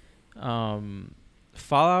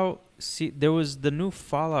 Fallout. See, there was the new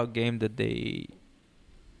Fallout game that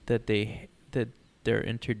they're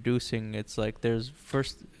introducing. It's like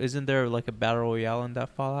isn't there like a battle royale in that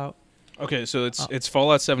Fallout? Okay, so it's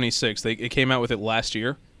Fallout 76. It came out with it last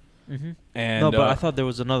year. Mm-hmm. And No, but I thought there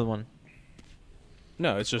was another one.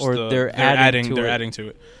 No, it's just Or they're adding to it. adding to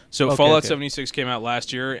it. So Okay, Fallout okay. 76 came out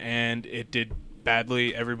last year and it did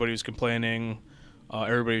badly. Everybody was complaining.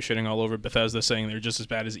 Everybody was shitting all over Bethesda, saying they're just as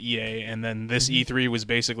bad as EA. And then this E3 was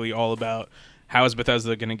basically all about how is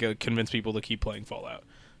Bethesda going to convince people to keep playing Fallout.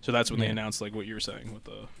 So that's when they Yeah. announced like what you were saying with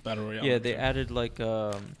the battle royale. Yeah, they added like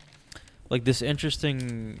this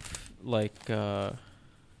interesting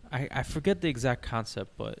I forget the exact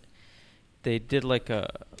concept, but they did like a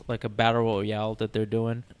battle royale that they're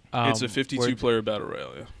doing. It's a where- 52-player battle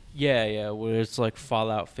royale. Yeah. Yeah, where it's like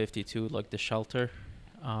Fallout 52, like the shelter.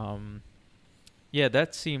 Yeah,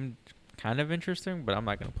 that seemed kind of interesting, but I'm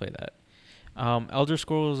not gonna play that. Elder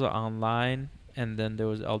Scrolls Online, and then there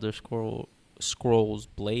was Scrolls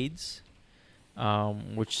Blades,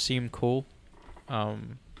 which seemed cool.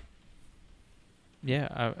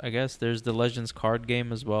 Yeah, I guess there's the Legends card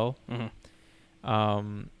game as well.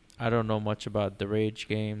 Mm-hmm. I don't know much about the Rage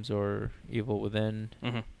games or Evil Within.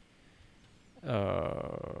 Mm-hmm.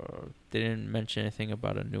 They didn't mention anything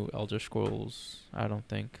about a new Elder Scrolls. I don't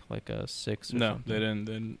think like a 6 or No, something. they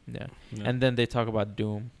didn't. Yeah, No. and then they talk about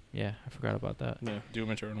Doom. Yeah, I forgot about that. Yeah,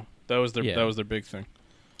 Doom Eternal. That was their big thing.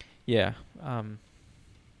 Yeah.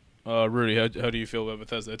 Rudy, how do you feel about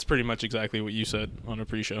Bethesda? It's pretty much exactly what you said on a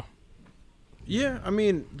pre-show. Yeah, I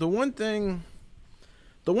mean the one thing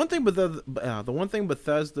Bethesda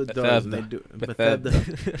does, and they do Bethesda.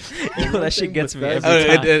 Yo, that shit gets me every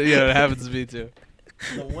Bethesda- time. It happens to me too.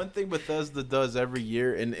 The one thing Bethesda does every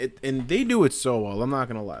year, and they do it so well. I'm not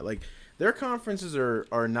gonna lie. Like their conferences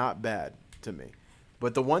are not bad to me,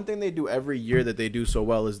 but the one thing they do every year that they do so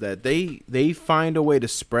well is that they find a way to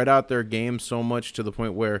spread out their games so much to the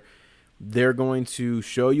point where they're going to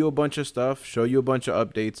show you a bunch of stuff, show you a bunch of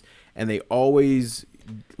updates, and they always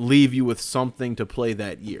leave you with something to play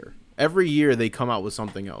that year. Every year they come out with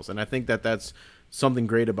something else, and I think that that's something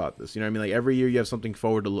great about this. You know what I mean? Like every year you have something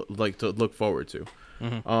forward to look forward to.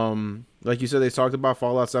 Mm-hmm. Like you said, they talked about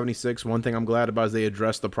Fallout 76. One thing I'm glad about is they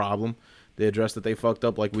addressed the problem. They addressed that they fucked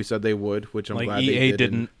up like we said they would, which I'm Like glad EA they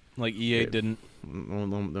didn't. Like EA Yeah. didn't.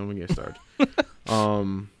 Don't we get started.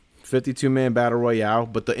 52-man battle royale.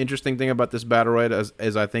 But the interesting thing about this battle royale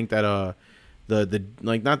is I think that the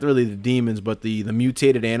like not really the demons, but the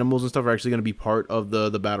mutated animals and stuff are actually going to be part of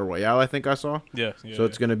the battle royale. I think I saw. Yeah. So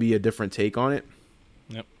it's going to be a different take on it.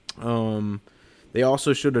 Yep. They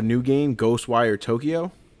also showed a new game, Ghostwire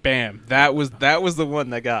Tokyo. Bam. That was the one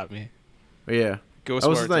that got me. Yeah. Ghostwire That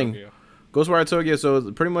was the thing. Tokyo. Ghostwire Tokyo, so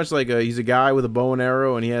it's pretty much like he's a guy with a bow and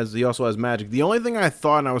arrow, and he also has magic. The only thing I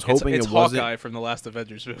thought, and I was hoping it's it wasn't, Hawkeye from the last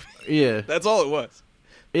Avengers movie. yeah, That's all it was.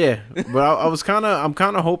 yeah. But I'm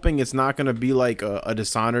kind of hoping it's not gonna be like a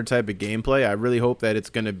Dishonored type of gameplay. I really hope that it's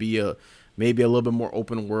gonna be maybe a little bit more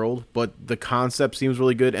open world. But the concept seems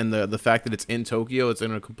really good, and the fact that it's in Tokyo, it's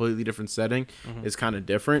in a completely different setting, is kind of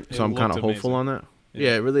different. It So I'm kind of looked hopeful amazing. on that.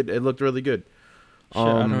 Yeah, it looked really good. Shit,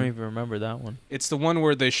 I don't even remember that one. It's the one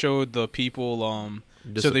where they showed the people.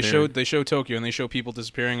 So they showed Tokyo and they show people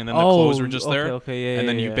disappearing, and then the clothes were just there. Okay, yeah, and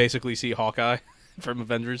then yeah, you yeah. basically see Hawkeye from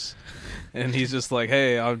Avengers, and he's just like,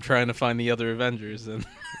 "Hey, I'm trying to find the other Avengers," and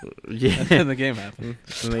yeah. then the game happened.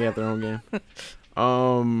 And they got their own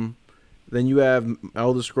game. Then you have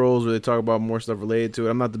Elder Scrolls where they talk about more stuff related to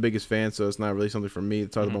it. I'm not the biggest fan, so it's not really something for me to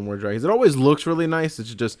talk about more dragons. It always looks really nice.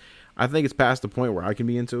 It's just I think it's past the point where I can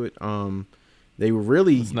be into it. They were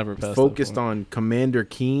really It's never past that focused point. on Commander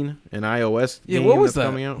Keen, an iOS Yeah, game what was that's that?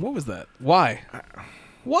 coming out. What was that? Why?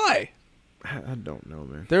 Why? I don't know,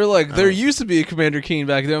 man. They're like, there used to be a Commander Keen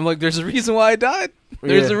back there. I'm like, there's a reason why I died.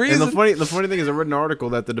 There's a reason. And the funny thing is, I read an article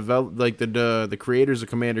that the creators of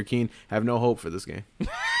Commander Keen have no hope for this game.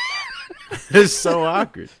 It's so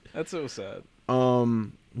awkward. That's so sad.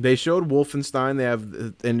 They showed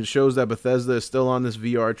Wolfenstein. And it shows that Bethesda is still on this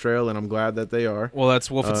VR trail, and I'm glad that they are. Well, that's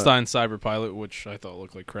Wolfenstein Cyberpilot, which I thought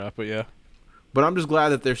looked like crap, but yeah. But I'm just glad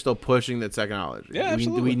that they're still pushing the technology. Yeah,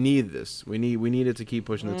 absolutely. We need this. We need it to keep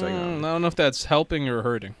pushing the I technology. don't know if that's helping or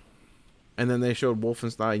hurting. And then they showed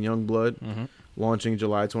Wolfenstein Youngblood Mm-hmm. launching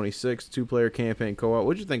July 26th, 2-player campaign co-op.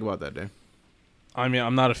 What'd you think about that, Dave? I mean,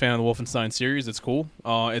 I'm not a fan of the Wolfenstein series. It's cool.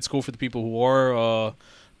 It's cool for the people who are.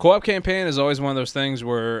 Co-op campaign is always one of those things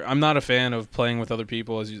where I'm not a fan of playing with other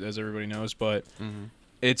people, as everybody knows. But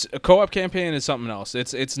it's a co-op campaign is something else.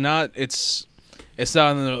 It's not. It's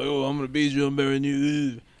not. Oh, I'm gonna beat you. I'm better than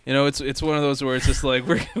you. You know, it's one of those where it's just like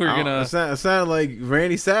we're gonna. It sounded like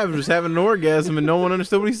Randy Savage was having an orgasm and no one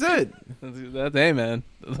understood what he said. Hey man,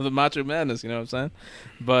 the Macho Madness, you know what I'm saying?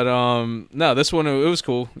 But no, this one it was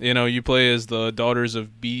cool. You know, you play as the daughters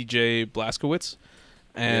of B.J. Blazkowicz,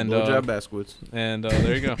 and Blowjob Baskets. and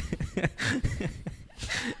there you go.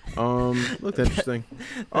 Looked interesting.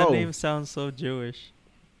 That name sounds so Jewish.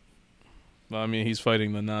 I mean, he's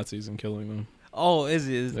fighting the Nazis and killing them. Oh, is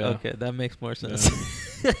it? Yeah. Okay, that makes more sense.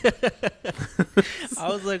 I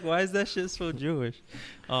was like, why is that shit so Jewish?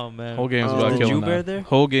 Oh man, Whole game's Oh, about the killing Jew bear Nazis. there?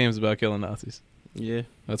 Whole game's about killing Nazis. Yeah.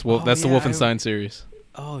 That's Oh, that's the yeah, Wolfenstein series.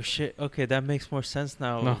 Oh shit. Okay, that makes more sense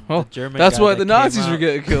now. No. The Oh, German That's guy why that the came Nazis were out-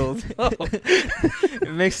 getting killed.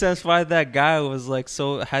 It makes sense why that guy was like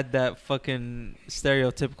had that fucking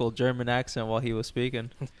stereotypical German accent while he was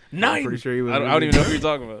speaking. I'm pretty sure he was. I don't even know who you're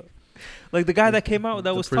talking about. Like the guy that came out that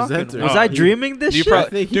The was talking. presenter. Was Oh, I he- dreaming this You shit? probably,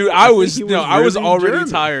 think he- dude, I I think was he no, was I was really already German.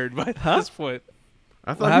 tired by Huh? this point.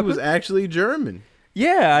 I thought he was actually German.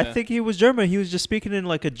 Yeah, I Yeah. think he was German. He was just speaking in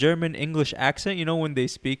like a German English accent. You know when they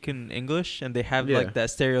speak in English and they have Yeah. like that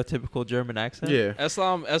stereotypical German accent. Yeah.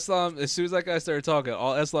 Islam. As soon as that guy started talking,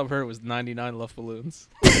 all Islam heard was 99 Love Balloons.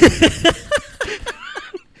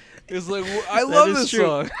 It's like I love is this true.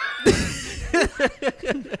 song.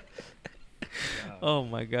 Oh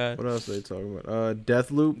my god. What else are they talking about?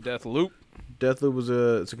 Deathloop. Deathloop. Deathloop was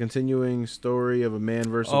it's a continuing story of a man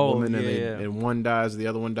versus a Oh, woman, and yeah. and one dies, the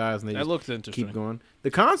other one dies, and they That just looks interesting. keep going.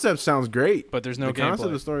 The concept sounds great, But there's no the concept of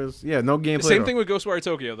gameplay. the story is no gameplay. Same at thing with Ghostwire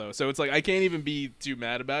Tokyo though. So it's like I can't even be too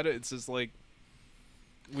mad about it. It's just like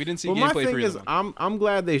we didn't see all. Well, my gameplay for thing either is, one. I'm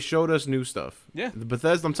glad they showed us new stuff. Yeah. The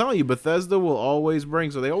Bethesda. I'm telling you, Bethesda will always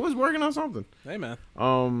bring. So they always working on something. Hey man.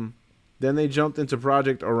 Then they jumped into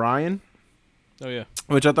Project Orion, Oh yeah.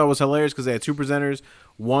 which I thought was hilarious because they had two presenters.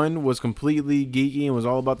 One was completely geeky and was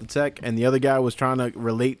all about the tech, and the other guy was trying to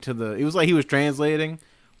relate to the. It was like he was translating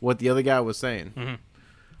what the other guy was saying.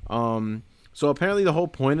 So apparently the whole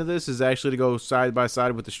point of this is actually to go side by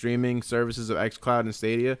side with the streaming services of xCloud and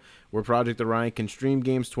Stadia, where Project Orion can stream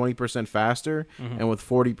games 20% faster and with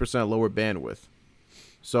 40% lower bandwidth.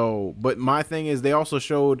 So, but my thing is they also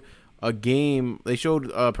showed a game. They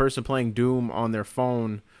showed a person playing Doom on their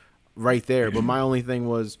phone right there. But my only thing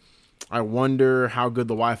was, I wonder how good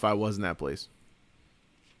the Wi-Fi was in that place.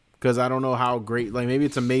 Because I don't know how great, like maybe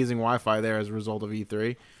it's amazing Wi-Fi there as a result of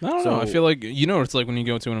E3. I don't So- know. I feel like it's like when you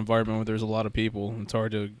go to an environment where there's a lot of people. It's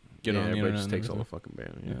hard to get on the everybody internet. just and takes all the everything.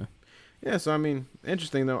 fucking band. Yeah. Yeah, so I mean,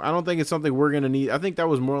 interesting though. I don't think it's something we're gonna need. I think that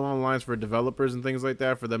was more along the lines for developers and things like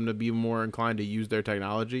that, for them to be more inclined to use their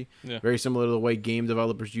technology. Yeah. Very similar to the way game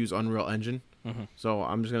developers use Unreal Engine. Mhm. So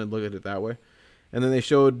I'm just gonna look at it that way. And then they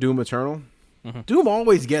showed Doom Eternal. Mhm. Doom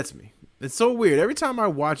always gets me. It's so weird. Every time I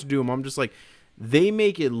watch Doom, I'm just like, they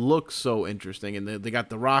make it look so interesting, and they got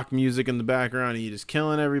the rock music in the background, and you're just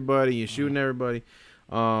killing everybody, you're shooting everybody.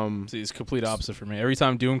 See, it's complete opposite for me. Every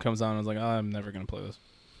time Doom comes on, I was like, I'm never gonna play this.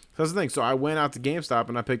 So that's the thing. So I went out to GameStop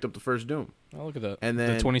and I picked up the first Doom. Oh, look at that. And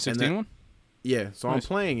then- the 2016 and then- one. Yeah, so Nice. I'm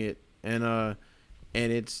playing it, and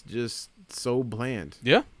it's just so bland.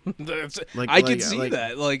 Yeah, I can see like-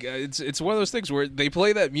 that. Like, it's one of those things where they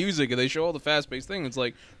play that music and they show all the fast-paced thing. It's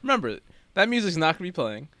like, remember, that music's not gonna be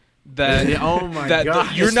playing. That Oh my that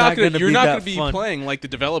God. you're It's not not gonna gonna you're be not that gonna be fun. playing like the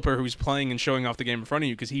developer who's playing and showing off the game in front of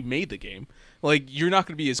you because he made the game. Like, you're not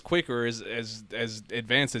gonna be as quick or as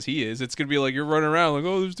advanced as he is. It's gonna be like you're running around like,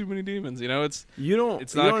 oh, there's too many demons. You know, it's You don't.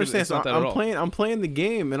 It's you not don't good- understand. it's So not that at all. I'm playing the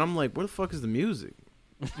game, and I'm like, where the fuck is the music?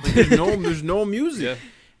 Like, there's no music. yeah.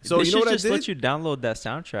 So they you know should what I just did? let you download that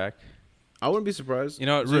soundtrack. I wouldn't be surprised. You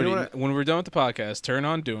know what, So Rudy? what I- When we're done with the podcast, turn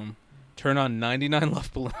on Doom, turn on 99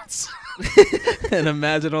 Love Balloons, and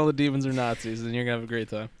imagine all the demons are Nazis, and you're gonna have a great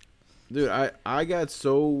time. Dude, I got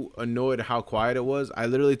so annoyed at how quiet it was. I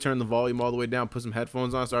literally turned the volume all the way down, put some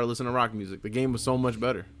headphones on, started listening to rock music. The game was so much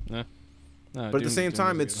better. No, But at the same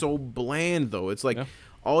time, it's so bland, though. It's like Yeah.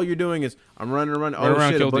 all you're doing is I'm running around. Run Oh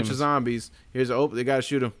around, shit, a kill bunch demons. of zombies. Here's they gotta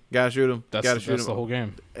shoot him. Gotta shoot him. that's Gotta shoot that's him. the whole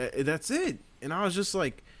game. That's it. And I was just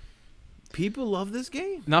like, people love this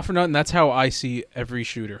game. Not for nothing. That's how I see every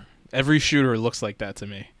shooter. Every shooter looks like that to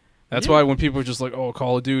me. That's Yeah. why when people are just like, "Oh,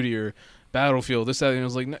 Call of Duty or Battlefield," this, that, and I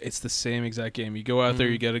was like, no, it's the same exact game. You go out there,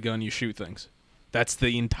 you get a gun, you shoot things. That's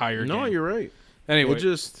the entire No, game. you're right. Anyway,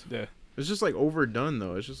 It's yeah. just like overdone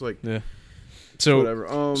though. It's just like So whatever.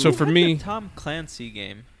 so Who for had me, the Tom Clancy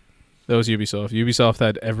game. that was Ubisoft. Ubisoft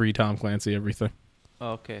had every Tom Clancy everything.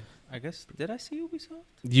 Oh, okay. I guess did I see Ubisoft?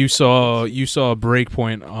 You saw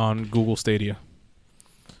Breakpoint on Google Stadia.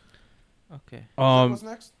 Okay. what's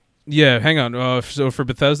next? Yeah, hang on. So for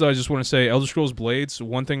Bethesda, I just want to say Elder Scrolls Blades,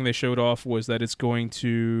 one thing they showed off was that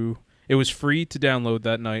it was free to download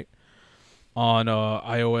that night on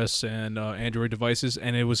iOS and Android devices,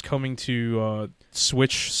 and it was coming to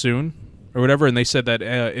Switch soon or whatever, and they said that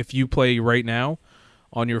if you play right now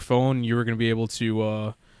on your phone, you were going to be able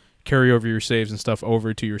to carry over your saves and stuff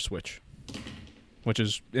over to your Switch, which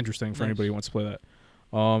is interesting for Nice. anybody who wants to play that.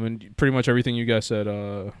 And pretty much everything you guys said,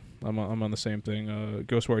 I'm on the same thing.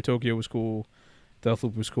 Ghostwire Tokyo was cool.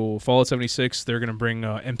 Deathloop was cool. Fallout 76, they're going to bring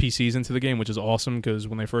NPCs into the game, which is awesome because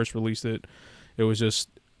when they first released it, it was just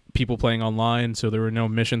people playing online, so there were no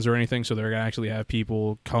missions or anything, so they're going to actually have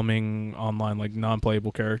people coming online, like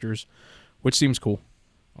non-playable characters, which seems cool.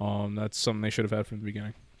 That's something they should have had from the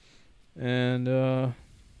beginning. And,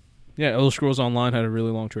 yeah, Elder Scrolls Online had a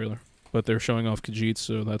really long trailer, but they're showing off Khajiit,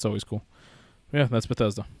 so that's always cool. Yeah, that's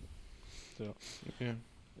Bethesda. Yeah.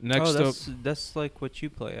 Next up, that's like what you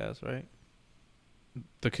play as, right?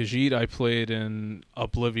 the Khajiit I played in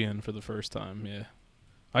Oblivion for the first time. Yeah,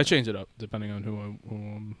 I change it up depending on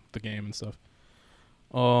who the game and stuff.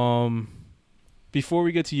 Before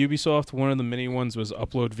we get to Ubisoft, one of the mini ones was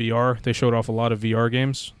Upload VR. They showed off a lot of VR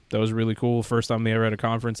games. That was really cool. First time they ever had a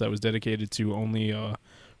conference that was dedicated to only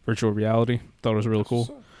virtual reality. Thought it was really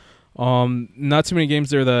cool. Not too many games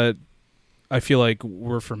there that I feel like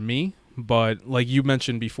were for me, but like you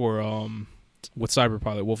mentioned before, with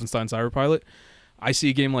Cyberpilot, Wolfenstein Cyberpilot, I see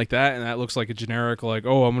a game like that, and that looks like a generic, like,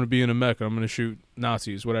 oh, I'm going to be in a mech, and I'm going to shoot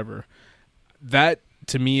Nazis, whatever. That,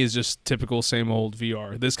 to me, is just typical same old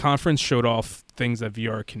VR. This conference showed off things that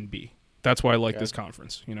VR can be. That's why I like this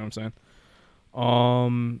conference. You know what I'm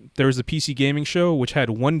saying? There was a PC gaming show, which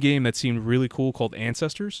had one game that seemed really cool called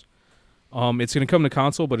Ancestors. It's going to come to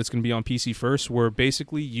console, but it's going to be on PC first, where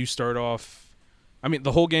basically you start off... I mean,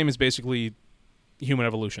 the whole game is basically human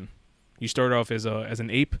evolution. You start off as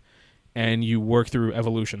an ape, and you work through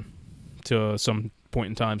evolution to some point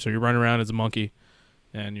in time. So you're running around as a monkey,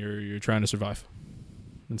 and you're trying to survive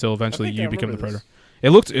until eventually you become the predator. It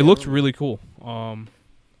looked really cool.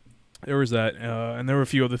 There was that, and there were a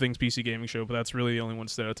few other things PC gaming show, but that's really the only one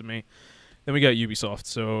that stood out to me. Then we got Ubisoft.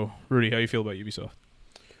 So Rudy, how you feel about Ubisoft?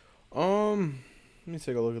 Let me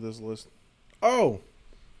take a look at this list. Oh,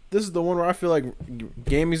 this is the one where I feel like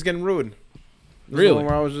gaming's getting ruined. This is the one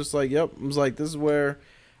where I was just like, yep. I was like, this is where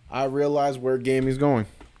I realized where gaming's going.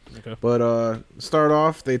 Okay. But start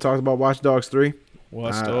off, they talked about Watch Dogs 3.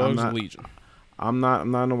 Watch Dogs Legion. I'm not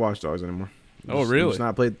into Watch Dogs anymore. Oh, really? Just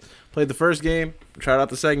not played the first game, tried out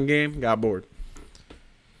the second game, got bored.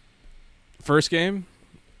 First game,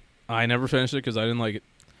 I never finished it because I didn't like it.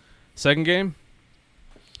 Second game,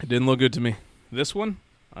 it didn't look good to me. This one,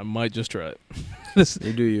 I might just try it.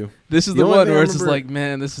 You do you. This is the one where it's just like,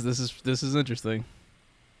 man, this is interesting.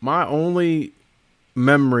 My only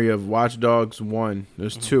memory of Watch Dogs 1,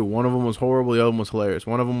 there's two. One of them was horrible, the other one was hilarious.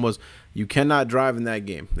 One of them was you cannot drive in that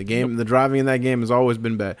game. The driving in that game has always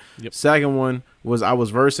been bad. Yep. Second one was I was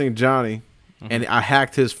versing Johnny, and I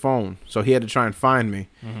hacked his phone, so he had to try and find me.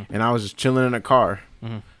 And I was just chilling in a car,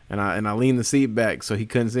 and I leaned the seat back so he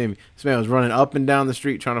couldn't see me. This man was running up and down the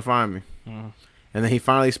street trying to find me, and then he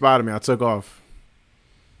finally spotted me. I took off.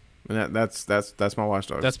 And that's my Watch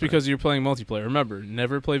Dogs. That's because you're playing multiplayer. Remember,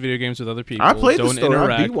 never play video games with other people. I played Don't the story.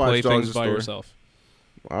 interact. I beat Watch play Dogs things by yourself.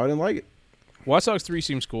 I didn't like it. Watch Dogs 3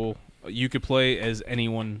 seems cool. You could play as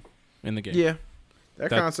anyone in the game. Yeah,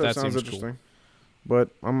 that concept sounds interesting. Cool. But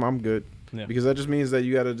I'm good because that just means that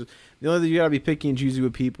you gotta. The only thing you gotta be picky and choosy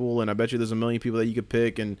with people, and I bet you there's a million people that you could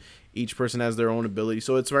pick, and each person has their own ability.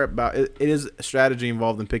 So it's right about it is strategy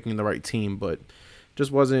involved in picking the right team, but. It's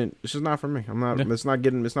just not for me. I'm not. Yeah. It's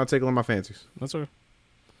not tickling my fancies. That's okay.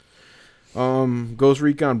 Ghost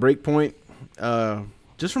Recon Breakpoint.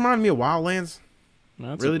 Just reminded me of Wildlands.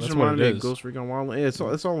 Just reminded me of Ghost Recon Wildlands. Yeah,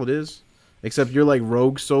 that's all it is. Except you're like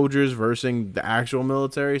rogue soldiers versus the actual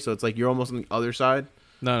military, so it's like you're almost on the other side.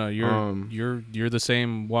 No, you're the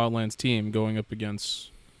same Wildlands team going up against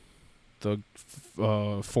the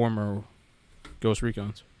former Ghost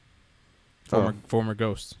Recons. Former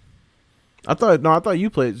Ghosts. I thought you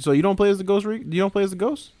played. So you don't play as the Ghost? You don't play as the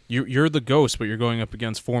Ghost? You're the Ghost, but you're going up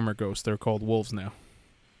against former Ghosts. They're called Wolves now.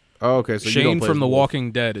 Oh, okay. So Shane from The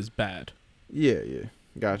Walking Dead is bad. Yeah.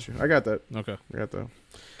 Got you. I got that. Okay. I got that.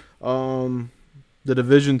 The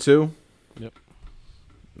Division 2. Yep.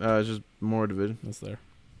 It's just more Division. That's there.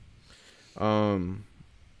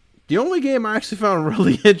 The only game I actually found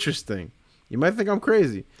really interesting, you might think I'm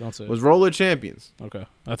crazy, don't say was Roller Champions. Okay.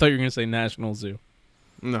 I thought you were going to say National Zoo.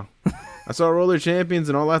 No. I saw Roller Champions,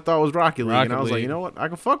 and all I thought was Rocket League. And I was like, you know what? I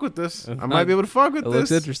can fuck with this. I might be able to fuck with this. It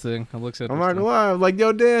looks interesting. I'm not going to lie. I'm like,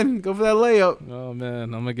 yo, Dan, go for that layup. Oh,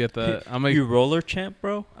 man. I'm going to get that. You roller champ,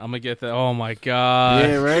 bro? I'm going to get that. Oh, my God.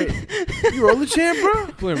 Yeah, right? You roller champ, bro?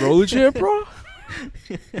 Playing roller champ, bro?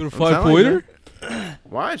 With a 5-pointer?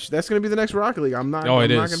 Watch. That's going to be the next Rocket League. I'm not going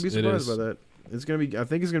to be surprised by that. It's going to be. I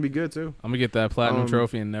think it's going to be good, too. I'm going to get that platinum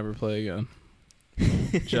trophy and never play again.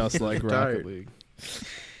 Just like Rocket League.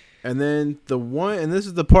 And then and this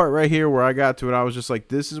is the part right here where I got to it. I was just like,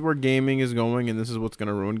 this is where gaming is going, and this is what's going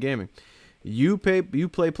to ruin gaming.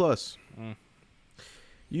 Uplay Plus.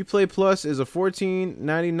 Uplay Plus is a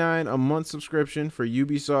 $14.99 a month subscription for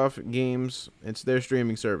Ubisoft games. It's their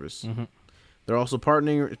streaming service. They're also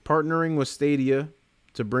partnering with Stadia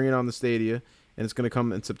to bring it on the Stadia, and it's going to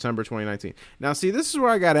come in September 2019. Now, see, this is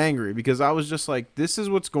where I got angry because I was just like, this is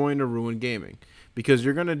what's going to ruin gaming. Because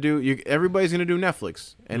everybody's gonna do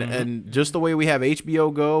Netflix, and just the way we have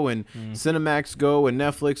HBO Go and Cinemax Go and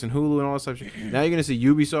Netflix and Hulu and all that stuff. Now you're gonna see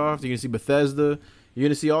Ubisoft, you're gonna see Bethesda, You're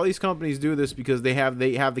gonna see all these companies do this because they have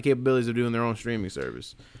the capabilities of doing their own streaming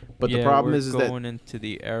service. But the problem is that going into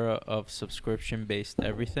the era of subscription based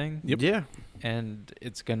everything. Yep. yeah. And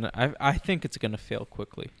it's gonna. I think it's gonna fail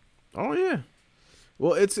quickly. Oh yeah.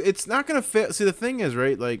 Well, it's not gonna fail. See, the thing is,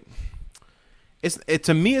 right? Like,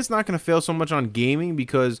 to me, it's not gonna fail so much on gaming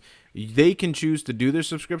because they can choose to do their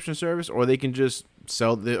subscription service, or they can just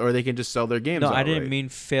sell their games. No, I outright. didn't mean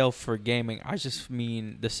fail for gaming. I just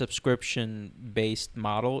mean the subscription based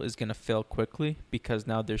model is gonna fail quickly because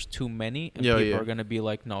now there's too many, and people are gonna be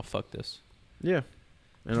like, "No, fuck this." Yeah,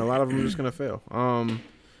 and a lot of them are just gonna fail.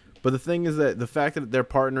 But the thing is that the fact that they're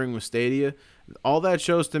partnering with Stadia, all that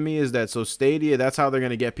shows to me is that Stadia, that's how they're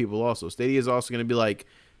gonna get people. Also, Stadia is also gonna be like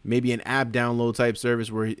maybe an app download type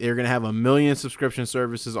service where they're gonna have 1 million subscription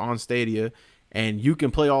services on Stadia. And you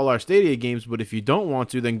can play all our Stadia games, but if you don't want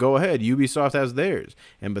to, then go ahead. Ubisoft has theirs,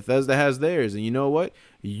 and Bethesda has theirs, and you know what?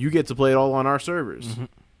 You get to play it all on our servers. Mm-hmm.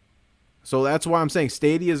 So that's why I'm saying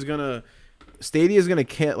Stadia is gonna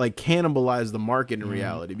cannibalize the market in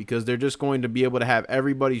reality, because they're just going to be able to have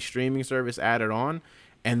everybody's streaming service added on,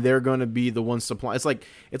 and they're going to be the ones supplying.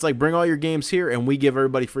 It's like bring all your games here, and we give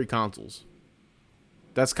everybody free consoles.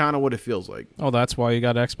 That's kind of what it feels like. Oh, that's why you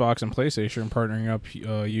got Xbox and PlayStation partnering up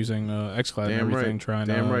using XCloud and everything, trying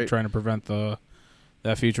to prevent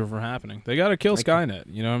that future from happening. They got to kill Skynet.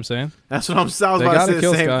 You know what I'm saying? That's what I was about to say.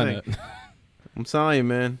 The same thing. I'm telling you,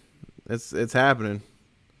 man, it's happening.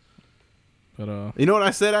 But you know what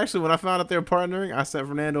I said actually when I found out they were partnering? I sent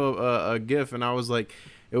Fernando a GIF, and I was like,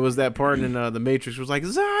 it was that part in The Matrix was like,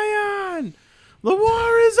 Zion, the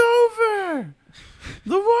war is over.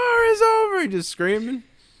 The war is over. Just screaming.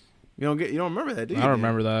 You don't remember that, do you? I don't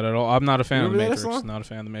remember that at all. I'm not a fan of the Matrix. Islam? Not a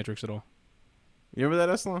fan of the Matrix at all. You remember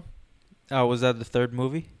that, Islam? Oh, was that the third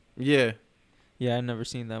movie? Yeah. Yeah, I never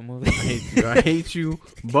seen that movie. I hate you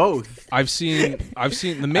both. I've seen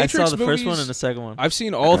the Matrix. I saw the movies. first one and the second one. I've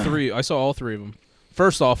seen all three. I saw all three of them.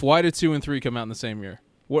 First off, why did 2 and 3 come out in the same year?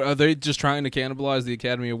 What, are they just trying to cannibalize the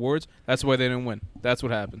Academy Awards? That's why they didn't win. That's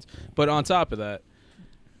what happens. But on top of that,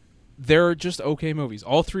 they're just okay movies.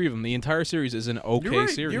 All three of them. The entire series is an okay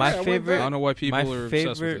series. My favorite. I don't know why people are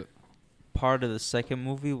obsessed with it. Part of the second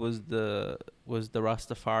movie was the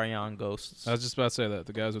Rastafarian ghosts. I was just about to say that.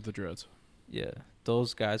 The guys with the dreads. Yeah,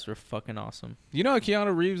 those guys were fucking awesome. You know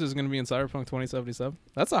Keanu Reeves is going to be in Cyberpunk 2077?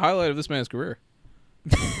 That's a highlight of this man's career.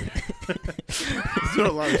 He's doing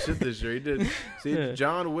a lot of shit this year. He did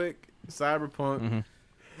John Wick, Cyberpunk,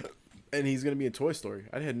 and he's going to be in Toy Story.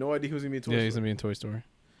 I had no idea he was going to be in Toy Story. Yeah, he's going to be in Toy Story.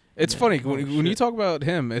 It's funny. When you talk about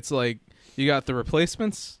him, it's like you got The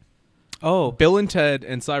Replacements, Bill and Ted,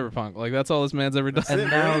 and Cyberpunk. Like, that's all this man's ever done.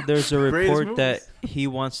 And now there's a report that he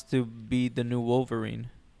wants to be the new Wolverine.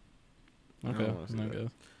 Okay. No,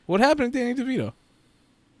 what happened to Danny DeVito?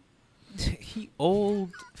 He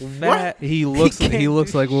old, fat. He looks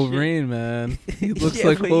like Wolverine, man. He looks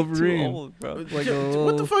like Wolverine. Too old, bro.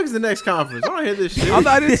 What the fuck is the next conference? I don't hear this shit.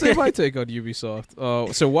 I didn't say my take on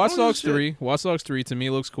Ubisoft. So Watch Dogs 3. Watch Dogs 3 to me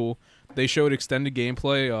looks cool. They showed extended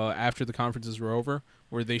gameplay after the conferences were over,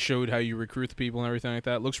 where they showed how you recruit the people and everything like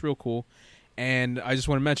that. Looks real cool. And I just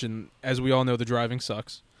want to mention, as we all know, the driving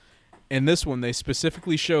sucks. In this one, they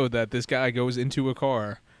specifically showed that this guy goes into a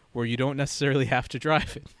car where you don't necessarily have to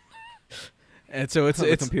drive it. And so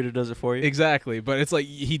the computer does it for you. Exactly, but it's like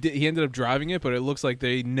he ended up driving it, but it looks like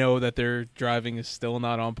they know that their driving is still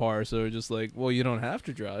not on par. So they're just like, well, you don't have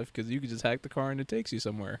to drive because you could just hack the car and it takes you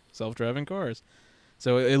somewhere. Self-driving cars.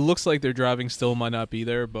 So it looks like their driving still might not be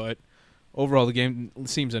there, but overall the game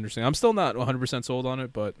seems interesting. I'm still not 100% sold on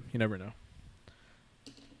it, but you never know.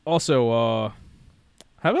 Also,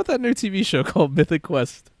 how about that new TV show called Mythic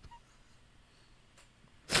Quest?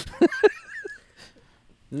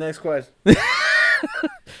 Next question.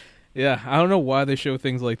 Yeah, I don't know why they show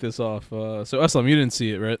things like this off. So, Aslam, you didn't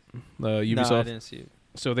see it, right? Ubisoft? No, I didn't see it.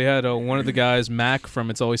 So they had one of the guys, Mac from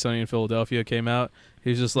It's Always Sunny in Philadelphia, came out.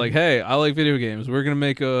 He's just like, hey, I like video games. We're going to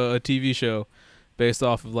make a TV show based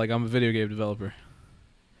off of, like, I'm a video game developer.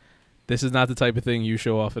 This is not the type of thing you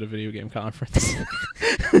show off at a video game conference.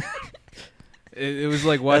 It was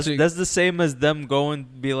like watching... That's the same as them going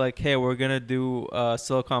be like, hey, we're going to do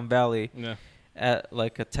Silicon Valley. Yeah. At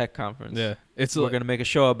like a tech conference. Yeah. We're going to make a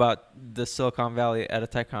show about the Silicon Valley at a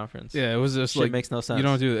tech conference. Yeah, it was just Shit like... makes no sense. You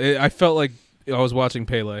don't do it. I felt like I was watching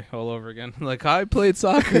Pele all over again. Like, I played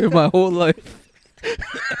soccer my whole life.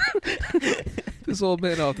 This old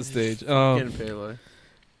man off the stage. Getting Pele.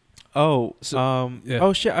 Oh, yeah.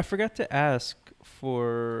 Oh, shit. I forgot to ask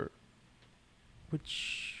for...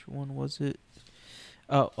 Which one was it?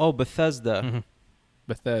 Bethesda. Mm-hmm.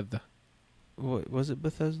 Bethesda. What was it?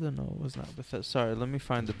 Bethesda? No, it was not Bethesda. Sorry, let me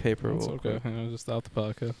find the paper. It's real okay. quick. Just out the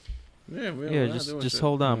podcast. Yeah, just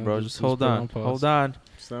hold on, Yeah, bro. just Just hold put it on. on pause. Hold on.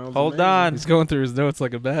 Sounds Hold amazing. on. He's going through his notes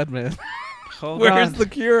like a bad man. Hold Where's on. the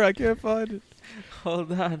cure? I can't find it.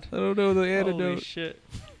 Hold on. I don't know the Holy antidote. shit.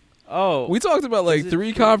 Oh, We talked about like Is it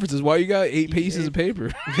 3 for conferences. Why you got 8 EA? pieces of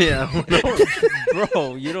paper? Yeah.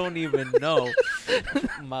 bro, you don't even know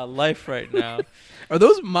my life right now. Are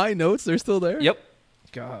those my notes? They're still there? Yep.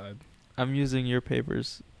 God. I'm using your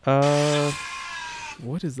papers.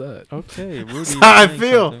 What is that? Okay, Rudy. That's how I saying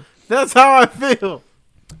feel. something. That's how I feel.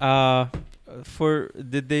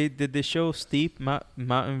 Did they show Steep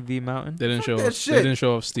Mountain v Mountain? They didn't Fuck show that us. shit. They didn't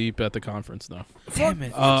show off Steep at the conference, no. Damn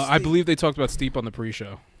it. I believe they talked about Steep on the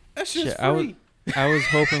pre-show. That shit's Shit, I was- free. I was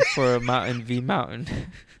hoping for a Mountain v Mountain.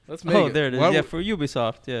 Let's Oh, there it is. Why, Yeah, for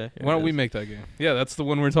Ubisoft. Yeah. here why it don't we is. make that game? Yeah, that's the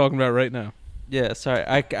one we're talking about right now. Yeah, sorry.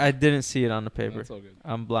 I didn't see it on the paper. That's all good.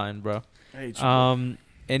 I'm blind, bro. I hate you.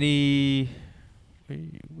 Any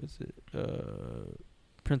was it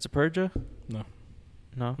Prince of Persia? No.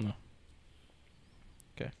 No? No.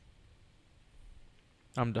 Okay.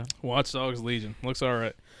 I'm done. Watch Dogs Legion. Looks all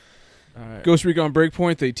right. All right. Ghost Recon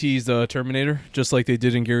Breakpoint, they teased Terminator, just like they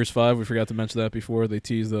did in Gears 5. We forgot to mention that before. They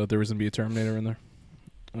teased there was going to be a Terminator in there.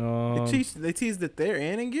 They teased it there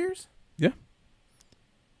and in Gears? Yeah.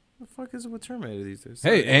 The fuck is it with Terminator these days?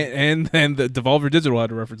 Hey, and the Devolver Digital had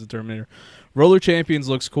to reference the Terminator. Roller Champions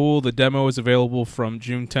looks cool. The demo is available from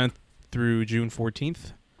June 10th through June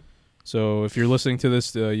 14th. So if you're listening to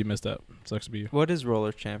this, you missed that. Sucks to be you. What is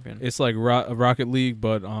Roller Champion? It's like Rocket League,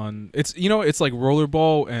 but on it's like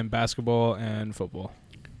rollerball and basketball and football.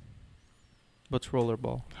 What's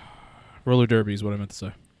rollerball? Roller derby is what I meant to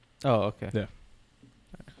say. Oh, okay. Yeah.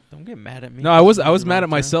 Don't get mad at me. No, I was Wrong mad at term.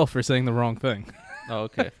 myself for saying the wrong thing. Oh,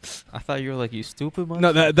 okay. I thought you were like, you stupid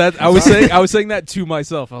motherfucker. No, that I was saying that to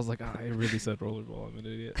myself. I was like, I really said rollerball. I'm an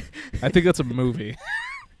idiot. I think that's a movie.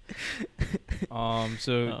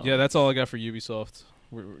 So yeah, that's all I got for Ubisoft.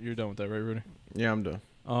 You're done with that, right, Rudy? Yeah, I'm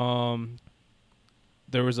done.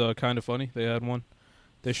 There was a Kind of Funny. They had one.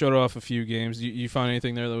 They showed off a few games. You find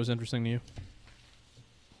anything there that was interesting to you?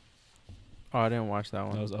 Oh, I didn't watch that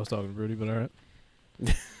one. I was talking to Rudy, but all right.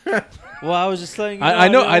 Well, I was just saying. You I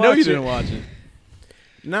know you watch didn't it. watch it.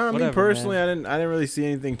 No, me Whatever, personally, man. I didn't really see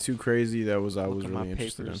anything too crazy that I was Look at my really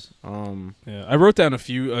interested papers. in. Yeah, I wrote down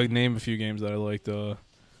name a few games that I liked.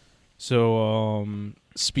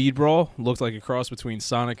 Speed Brawl looked like a cross between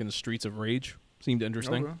Sonic and Streets of Rage. Seemed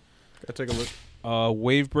interesting. Okay. Gotta take a look.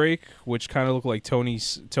 Wave Break, which kind of looked like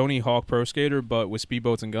Tony Hawk Pro Skater, but with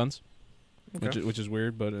speedboats and guns, Okay. which is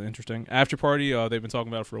weird but interesting. After Party, they've been talking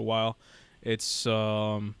about it for a while. It's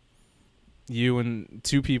you and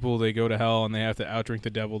 2 people. They go to hell and they have to outdrink the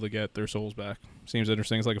devil to get their souls back. Seems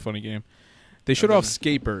interesting. It's like a funny game. They showed off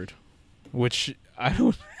Skatebird, which I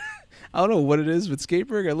don't know what it is, but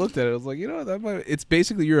Skatebird. I looked at it. I was like, it's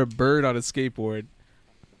basically you're a bird on a skateboard,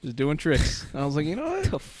 just doing tricks. I was like, you know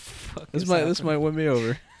what? The fuck This is might win me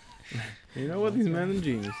over. You know what? These men are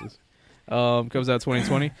geniuses. Comes out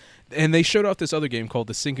 2020, and they showed off this other game called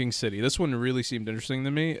The Sinking City. This one really seemed interesting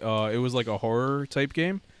to me. It was like a horror type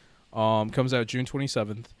game. Comes out June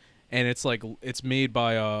 27th, and it's made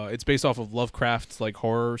by it's based off of Lovecraft like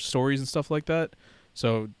horror stories and stuff like that.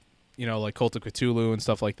 So, like Cult of Cthulhu and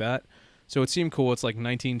stuff like that. So it seemed cool. It's like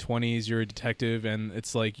 1920s. You're a detective, and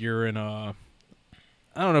it's like you're in a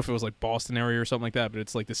I don't know if it was like Boston area or something like that, but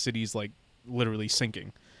it's like the city's like literally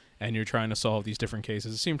sinking, and you're trying to solve these different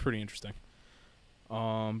cases. It seemed pretty interesting.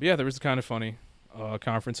 But yeah, there was a Kind of Funny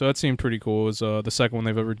conference, so that seemed pretty cool. It was the second one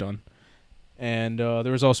they've ever done. And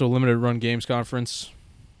there was also a limited run games conference.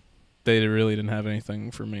 They really didn't have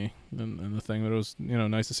anything for me in the thing, but it was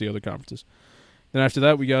nice to see other conferences. Then after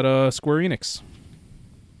that, we got Square Enix.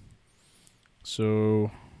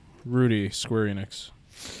 So, Rudy, Square Enix.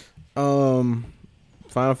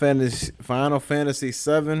 Final Fantasy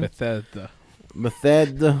 7. Bethesda.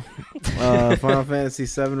 Final Fantasy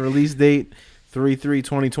 7 release date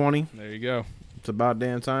 3/3/2020. There you go. It's about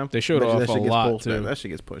damn time. They showed Bet you off that a shit gets lot, pushed back. too. That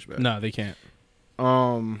shit gets pushed back. No, they can't.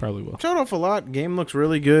 Probably will. Showed off a lot. Game looks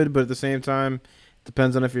really good, but at the same time,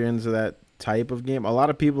 depends on if you're into that type of game. A lot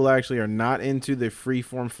of people actually are not into the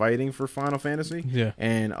freeform fighting for Final Fantasy, Yeah.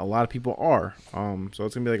 and a lot of people are. So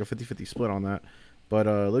it's gonna be like a 50-50 split on that. But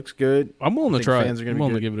it looks good. I'm willing I to think try it. fans are gonna I'm be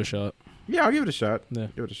willing to good. give it a shot. Yeah, I'll give it a shot. Yeah.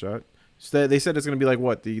 Give it a shot. So they said it's gonna be like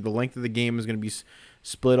what the length of the game is gonna be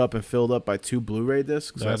split up and filled up by 2 Blu-ray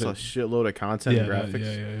discs. So that's a shitload of content and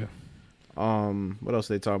graphics. Yeah. What else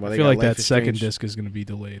are they talking about? I They feel got like Life that is second Strange. disc is going to be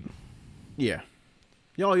delayed. Yeah.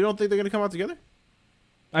 Yo, you don't think they're gonna come out together?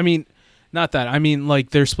 I mean, not that. I mean,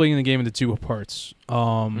 like they're splitting the game into 2 parts.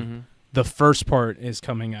 The first part is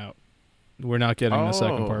coming out. We're not getting the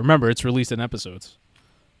second Oh. part. Remember, it's released in episodes.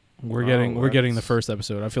 We're getting the that's- first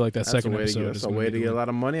episode. I feel like that That's second a way episode to is get, that's a gonna way be to the get a one. lot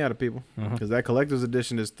of money out of people. Uh-huh. Because that collector's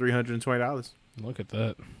edition is $320. Look at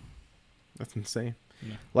that. That's insane.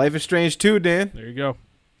 Yeah. Life is Strange 2, Dan. There you go.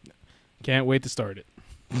 Can't wait to start it.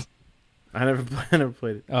 I never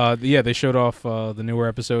played it. Yeah, they showed off the newer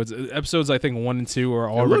episodes. Episodes I think 1 and 2 are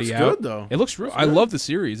already it looks out. good though. It looks real. I love the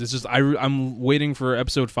series. It's just I'm waiting for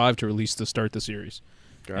episode 5 to release to start the series,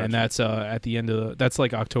 and that's at the end of that's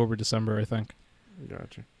like October, December, I think.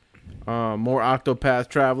 Gotcha. More Octopath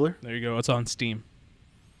Traveler. There you go. It's on Steam.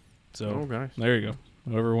 So Oh gosh, there you go.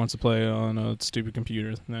 Whoever wants to play on a stupid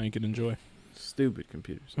computer, now you can enjoy. stupid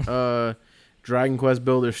computers. Dragon Quest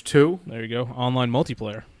Builders 2. There you go. Online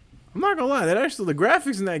multiplayer. I'm not gonna lie, the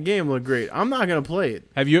graphics in that game look great. I'm not gonna play it.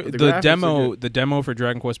 Have you But the the graphics are demo? good. The demo for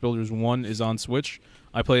Dragon Quest Builders 1 is on Switch.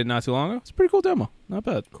 I played it not too long ago. It's a pretty cool demo. Not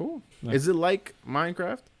bad. Cool. Yeah. Is it like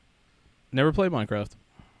Minecraft? Never played Minecraft.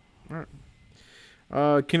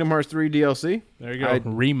 Kingdom Hearts 3 DLC. There you go. I-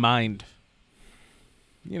 Remind.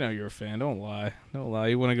 You know you're a fan. Don't lie. Don't lie.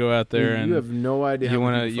 You want to go out there and you have no idea how you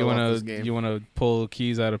want want to you want to pull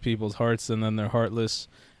keys out of people's hearts and then they're heartless.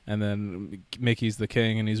 And then Mickey's the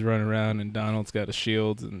king and he's running around and Donald's got a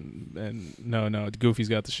shield and no Goofy's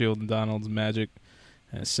got the shield and Donald's magic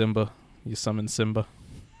and Simba. You summon Simba.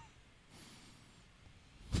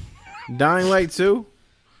 Dying Light 2,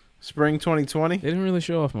 spring 2020. They didn't really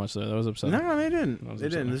show off much there. That was upsetting. No, they didn't. That was They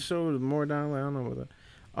didn't. upsetting. This showed more Dying Light. I don't know about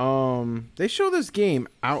that. They show this game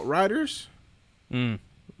Outriders. Mm.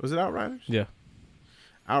 Was it Outriders? Yeah.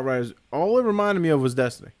 Outriders. All it reminded me of was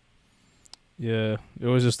Destiny. Yeah. It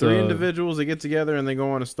was just Three individuals, they get together and they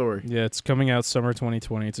go on a story. Yeah, it's coming out summer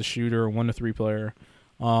 2020. It's a shooter, 1 to 3 player.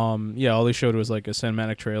 Yeah, all they showed was like a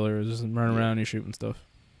cinematic trailer. It was just running around and shooting stuff.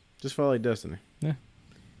 Just felt like Destiny. Yeah.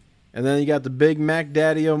 And then you got the big Mac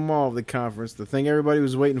Daddy of them all of the conference. The thing everybody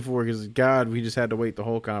was waiting for because, God, we just had to wait the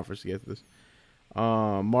whole conference to get to this.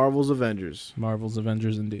 Marvel's Avengers. Marvel's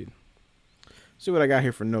Avengers, indeed. See what I got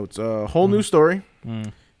here for notes. Whole new story.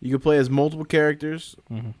 Mm. You can play as multiple characters.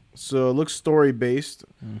 Mm-hmm. So it looks story-based.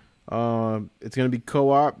 Mm. It's going to be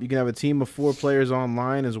co-op. You can have a team of 4 players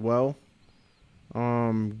online as well.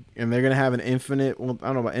 And they're going to have an infinite, well, I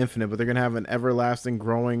don't know about infinite, but they're going to have an everlasting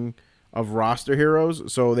growing of roster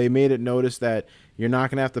heroes. So they made it notice that you're not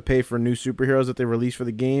going to have to pay for new superheroes that they release for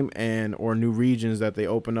the game or new regions that they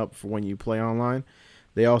open up for when you play online.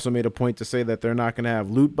 They also made a point to say that they're not going to have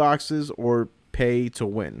loot boxes or pay to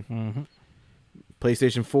win. Mm-hmm.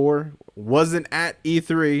 PlayStation 4 wasn't at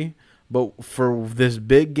E3, but for this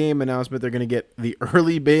big game announcement, they're going to get the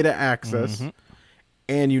early beta access Mm-hmm.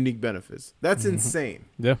 and unique benefits. That's insane.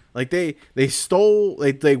 Yeah. Like they stole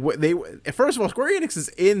they first of all, Square Enix is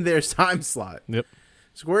in their time slot. Yep.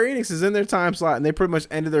 Square Enix is in their time slot, and they pretty much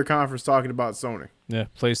ended their conference talking about Sony. Yeah.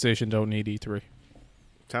 PlayStation don't need E3.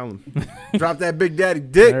 Tell them, drop that big daddy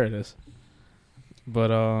dick. There it is.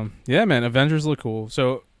 But yeah, man, Avengers look cool.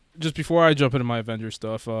 So just before I jump into my Avengers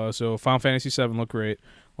stuff, so Final Fantasy VII looked great.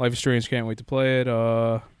 Life is Strange, can't wait to play it.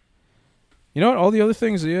 You know what? All the other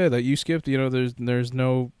things, yeah, that you skipped. You know, there's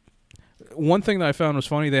no. One thing that I found was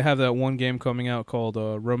funny. They have that one game coming out called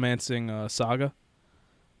Romancing Saga,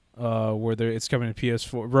 where it's coming to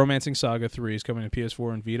PS4. Romancing Saga 3 is coming to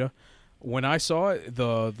PS4 and Vita. When I saw it,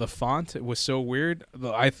 the font was so weird.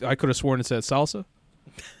 I could have sworn it said salsa.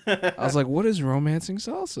 I was like, "What is Romancing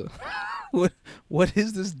Salsa? what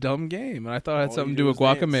is this dumb game?" And I thought it had All something you to do do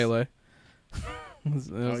with is dance. Guacamelee. I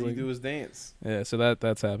was All you like- do is dance. yeah, so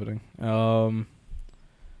that's happening. And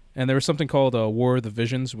there was something called War of the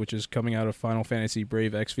Visions, which is coming out of Final Fantasy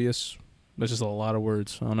Brave Exvius. That's just a lot of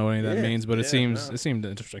words. I don't know what any of that Yeah, means, but it yeah, seemed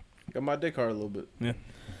interesting. Got my dick hard a little bit.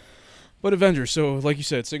 But Avengers, so like you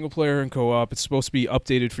said, single player and co-op. It's supposed to be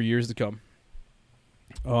updated for years to come.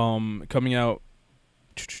 Coming out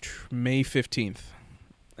May 15th.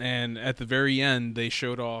 And at the very end, they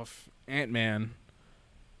showed off Ant-Man,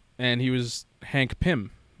 and he was Hank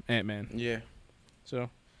Pym Ant-Man. Yeah, So,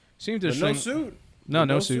 seemed but interesting. no suit. No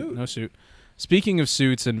No suit. suit. No suit. Speaking of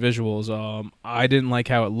suits and visuals, I didn't like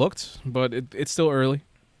how it looked, but it's still early,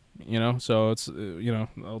 you know. So it's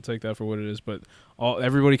I'll take that for what it is. But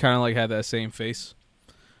everybody kind of like had that same face.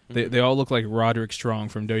 They all look like Roderick Strong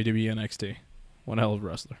from WWE NXT, one hell of a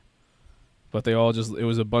wrestler. But it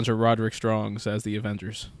was a bunch of Roderick Strongs as the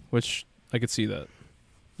Avengers, which I could see that.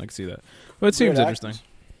 But it seems Great interesting. actors.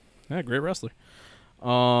 Yeah, great wrestler.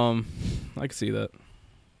 I could see that.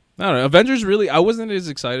 I don't know. Avengers really, I wasn't as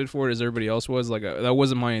excited for it as everybody else was. Like that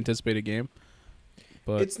wasn't my anticipated game.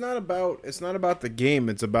 But It's not about the game.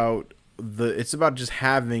 It's about just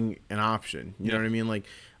having an option. You know what I mean? Like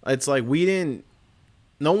it's like we didn't.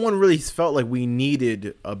 No one really felt like we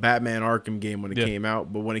needed a Batman Arkham game when it came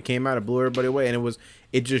out, but when it came out, it blew everybody away, and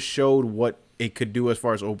it just showed what it could do as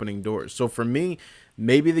far as opening doors. So for me,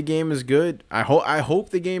 maybe the game is good. I hope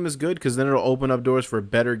the game is good because then it'll open up doors for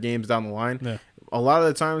better games down the line. Yeah. A lot of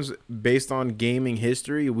the times, based on gaming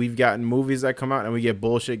history, we've gotten movies that come out and we get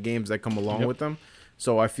bullshit games that come along with them.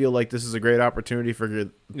 So I feel like this is a great opportunity for it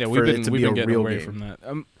to be a getting real away game. from that.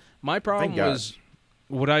 My problem Thank God. was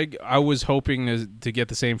what I was hoping is to get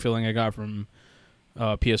the same feeling I got from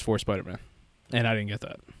PS4 Spider-Man, and I didn't get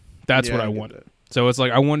that. That's Yeah, what I get wanted. that. So it's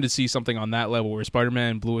like I wanted to see something on that level where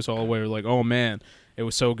Spider-Man blew us all away. We're like, oh man, it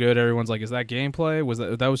was so good. Everyone's like, is that gameplay? Was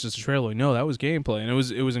that was just a trailer? No, that was gameplay, and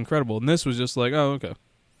it was incredible. And this was just like, oh okay,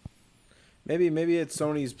 Maybe at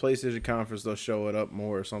Sony's PlayStation conference they'll show it up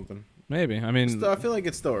more or something. maybe. I mean, I feel like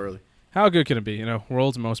it's still early. how good can it be? You know,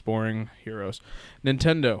 world's most boring heroes.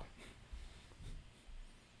 Nintendo.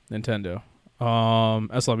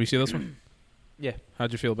 Eslam, you see this one? Yeah.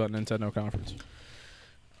 How'd you feel about Nintendo conference?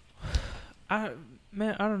 I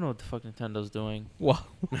don't know what the fuck Nintendo's doing. Why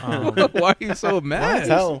Um, are you so mad?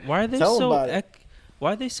 why are they Tell 'em so about it.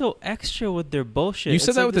 why are they so extra with their bullshit? You It's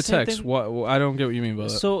said that like with the same text. thing- What? I don't get what you mean by that.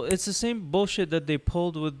 So it's the same bullshit that they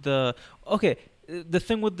pulled with the the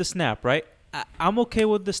thing with the snap, right? I'm okay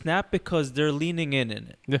with the snap because they're leaning in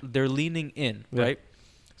it. Yeah. They're leaning in, Yeah. right?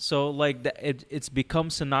 So like it's become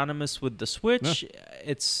synonymous with the Switch.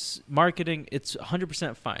 It's marketing. It's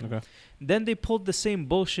 100% fine. Okay. Then they pulled the same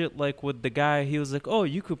bullshit like with the guy. He was like, "Oh,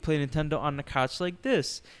 you could play Nintendo on the couch like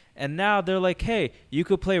this." And now they're like, "Hey, you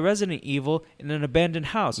could play Resident Evil in an abandoned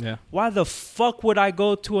house." Yeah. Why the fuck would I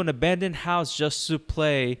go to an abandoned house just to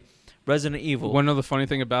play Resident Evil? Want to know the funny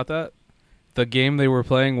thing about that? The game they were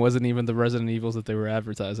playing wasn't even the Resident Evils that they were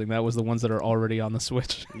advertising. That was the ones that are already on the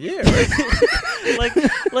Switch. Yeah, right.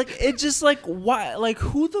 like it's just like why, like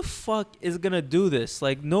who the fuck is gonna do this?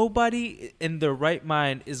 Like nobody in their right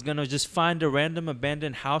mind is gonna just find a random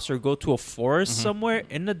abandoned house or go to a forest somewhere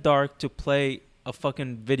in the dark to play a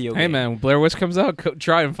fucking video Hey game. man, when Blair Witch comes out,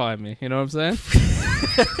 try and find me. You know what I'm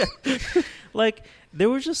saying? Like they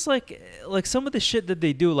were just like some of the shit that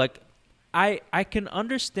they do. Like I can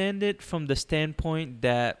understand it from the standpoint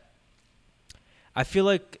that I feel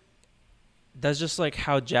like that's just like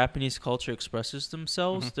how Japanese culture expresses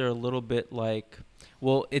themselves. They're a little bit like,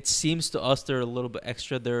 well, it seems to us they're a little bit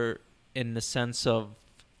extra. They're in the sense of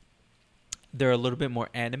they're a little bit more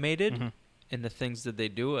animated in the things that they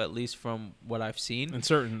do, at least from what I've seen. In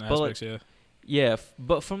certain But, like, aspects, yeah. Yeah,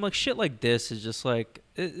 but from like shit like this, it's just like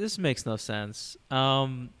this makes no sense.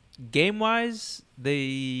 Game wise,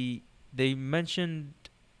 they mentioned,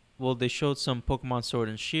 well, they showed some Pokemon Sword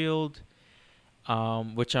and Shield,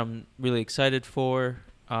 which I'm really excited for.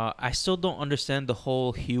 I still don't understand the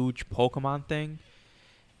whole huge Pokemon thing.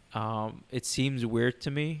 It seems weird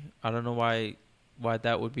to me. I don't know why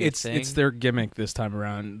that would be a thing. It's their gimmick this time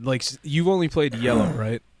around. Like you've only played Yellow,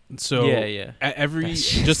 right? So yeah.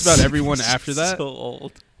 Just about everyone after that, so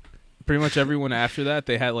old. pretty much everyone after that,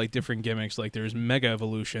 they had like different gimmicks. Like there's Mega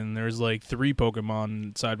Evolution. There's like 3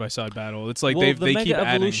 Pokemon side by side battle. It's like the they Mega keep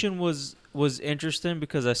Evolution was interesting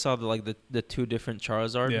because I saw the 2 different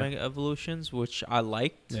Charizard Yeah. Mega Evolutions, which I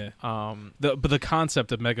liked. Yeah. Um, But the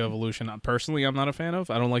concept of Mega Evolution, personally, I'm not a fan of.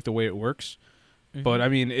 I don't like the way it works. But I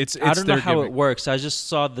mean, it's I don't know their how gimmick. it works. I just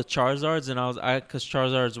saw the Charizards and because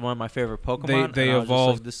Charizard is one of my favorite Pokemon. They and I was just like,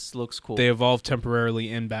 evolved- this looks cool. They evolve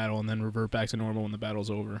temporarily in battle and then revert back to normal when the battle's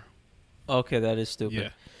over. Okay, that is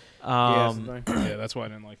stupid. Yeah, Yeah, that's why I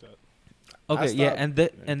didn't like that. Okay, yeah,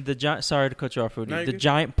 stopped- and the giant. Sorry to cut you off, Rudy. No, you're The good.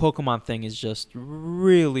 giant Pokemon thing is just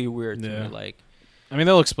really weird to Yeah. me. Like, I mean,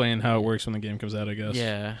 they'll explain how it works when the game comes out, I guess.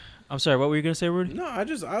 yeah. I'm sorry. What were you gonna say, Rudy? No,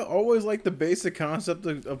 I always like the basic concept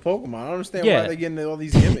of Pokemon. I don't understand Yeah. why they get into all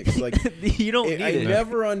these gimmicks. Like You don't need I it.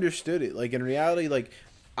 never understood it. Like in reality, like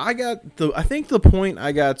I think the point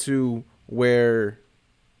I got to where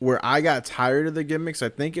I got tired of the gimmicks. I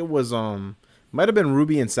think it was might have been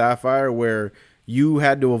Ruby and Sapphire where you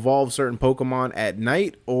had to evolve certain Pokemon at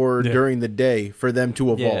night or Yeah. during the day for them to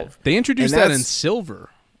Yeah. evolve. They introduced And that in that's- Silver,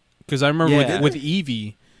 because I remember Yeah. with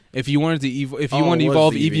Eevee, if you wanted to if you Oh, wanted to it was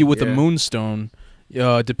evolve Eevee, Eevee with yeah. a Moonstone,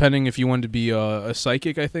 depending if you wanted to be a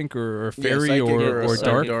psychic, I think, or fairy psychic or or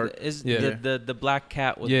dark. dark. Is Yeah. the black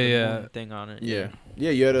cat with Yeah, the yeah. moon thing on it. Yeah,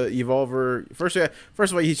 you had to evolve her first.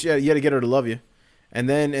 First of all, you had to get her to love you, and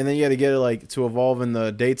then you had to get her like to evolve in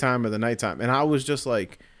the daytime or the nighttime. And I was just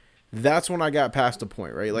like, that's when I got past the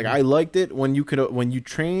point, right? Like I liked it when you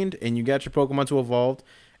trained and you got your Pokemon to evolve,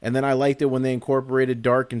 and then I liked it when they incorporated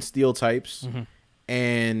dark and steel types,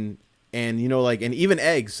 and and like, and even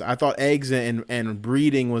eggs. I thought eggs and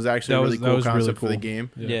breeding was actually a really cool concept for the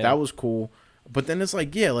game. Yeah. That was cool. But then it's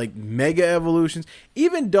like, like mega evolutions,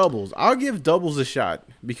 even doubles. I'll give doubles a shot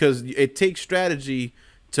because it takes strategy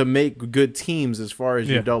to make good teams as far as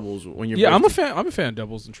your doubles when you're. Yeah, I'm a fan of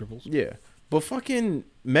doubles and triples. Yeah, but fucking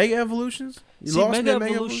mega evolutions. You See, lost Mega me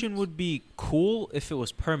at Evolution would be cool if it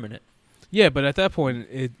was permanent. Yeah, but at that point,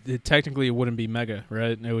 it technically it wouldn't be mega,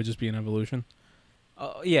 right? It would just be an evolution.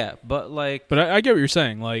 Yeah, but like, But I get what you're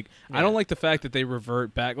saying. Like, I Yeah. don't like the fact that they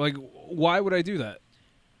revert back. Like, why would I do that?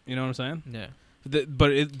 You know what I'm saying? yeah,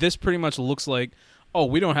 But this pretty much looks like, oh,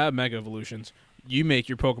 we don't have mega evolutions. You make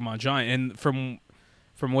your Pokemon giant, and from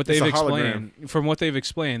what It's they've a hologram.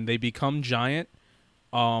 explained, they become giant.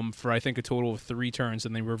 For I think a total of 3 turns,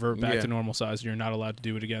 and they revert back Yeah. to normal size, and you're not allowed to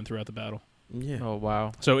do it again throughout the battle. Yeah. oh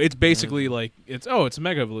wow, So it's basically like it's a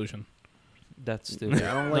mega evolution. that's stupid.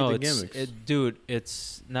 Yeah, I don't like no, the it's, gimmicks. dude,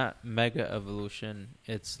 it's not Mega Evolution.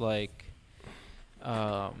 It's like,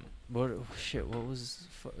 what was?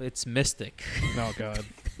 It's Mystic. Oh God.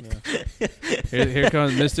 Yeah. Here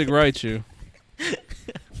comes Mystic Raichu.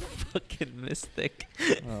 Fucking Mystic.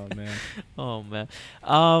 Oh man. Oh man.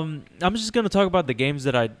 I'm just gonna talk about the games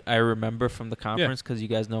that I remember from the conference because you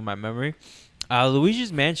guys know my memory.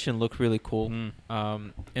 Luigi's Mansion looked really cool.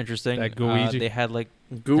 Interesting. That Gooigi. They had like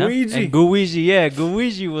Gooigi. and Gooigi, yeah,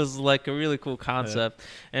 Gooigi was like a really cool concept,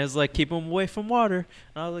 and it's like keep him away from water.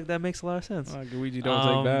 And I was like, that makes a lot of sense. Luigi don't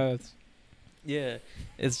Um, take baths. Yeah,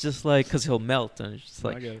 it's just like because he'll melt, and it's just I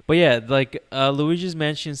like. get it. But yeah, like Luigi's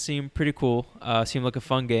Mansion seemed pretty cool. Seemed like a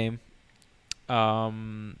fun game.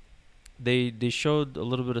 They showed a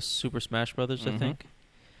little bit of Super Smash Brothers, I Mhm. think.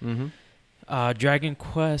 Mm-hmm. Dragon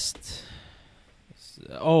Quest.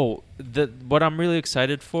 Oh, what I'm really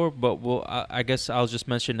excited for, but I guess I'll just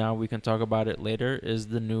mention now. We can talk about it later. Is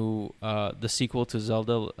the new the sequel to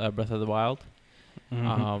Zelda Breath of the Wild?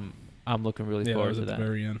 Mhm. I'm looking really Yeah, that forward was to at that. the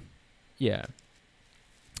very end. Yeah.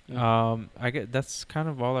 Yeah. I get that's kind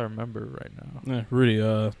of all I remember right now. Yeah, Rudy,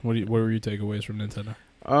 what were your takeaways from Nintendo?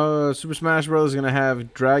 Super Smash Bros. Is gonna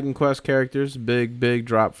have Dragon Quest characters. Big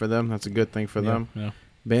drop for them. That's a good thing for them. Yeah.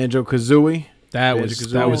 Banjo Kazooie. That Yeah, was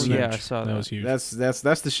because that oh, was huge. yeah, I saw That that. was huge.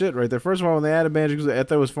 That's the shit right there. First of all, when they added Banjo Kazooie, I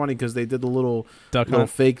thought it was funny because they did the little Duck little Hunt.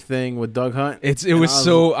 fake thing with Doug Hunt. It And was I was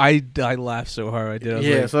so I laughed so hard. I did. I was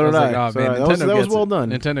Yeah, like, so did I. Was like, I. oh So man, that Nintendo was- that was gets well it.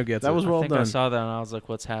 done. Nintendo gets That it. was well I think I done. saw that and I was like,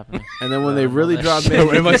 what's happening? And then when they really that dropped shit.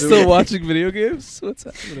 Banjo Am I Kazooie- still watching video games? What's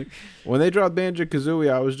happening? when they dropped Banjo Kazooie,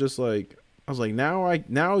 I was like,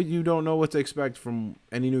 now you don't know what to expect from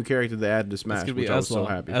any new character they added to It's Smash, gonna be which I was so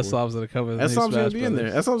happy for. Eslov's gonna come in. the new Eslov's gonna Smash be in there.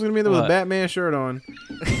 Brothers. Eslov's gonna be in there with a What? Batman shirt on,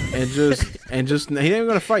 and just he ain't even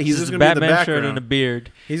gonna fight. He's just a gonna be in the Batman shirt and background. a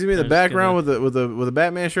beard. He's gonna be in the They're just background with a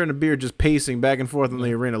Batman shirt and a beard, just pacing back and forth in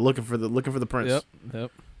the arena, looking for the prince.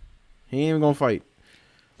 Yep. He ain't even gonna fight.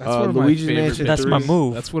 That's one of my Luigi's favorite Mansion That's my 3.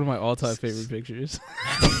 move. That's one of my all-time favorite pictures.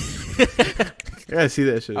 I gotta see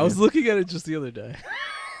that shit. I was looking at it just the other day.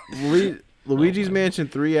 Luigi's Mansion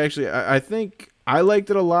 3, actually, I think I liked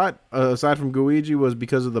it a lot, aside from Gooigi, was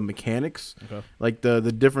because of the mechanics. Okay. Like the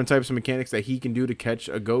different types of mechanics that he can do to catch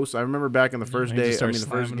a ghost. I remember back in the first he just day, starts the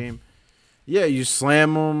first slamming 'em. game. Yeah, you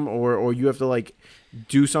slam them, or you have to like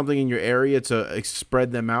do something in your area to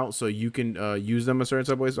spread them out so you can use them a certain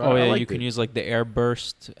type of way. So Oh I yeah, liked you can it. use like the air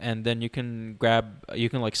burst, and then you can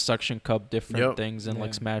like suction cup different Yep. things and like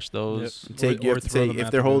Yeah. smash those. You have to throw take them if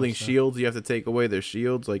at they're them holding and stuff. shields, you have to take away their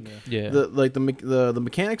shields. Like Yeah. the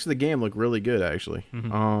mechanics of the game look really good actually.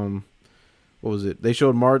 Mhm. What was it? They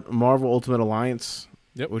showed Marvel Ultimate Alliance,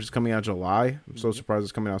 Yep. which is coming out July. I'm so surprised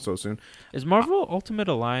it's coming out so soon. Is Marvel Ultimate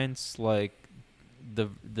Alliance like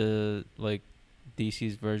the like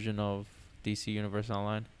DC's version of DC Universe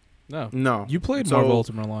Online? No, No, you played So- Marvel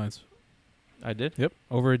Ultimate Alliance. I did. Yep,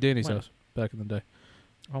 over at Danny's When? house back in the day.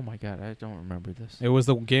 Oh my god, I don't remember this. It was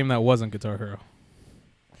the game that wasn't Guitar Hero.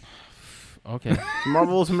 Okay.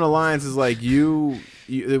 Marvel Ultimate Alliance is like you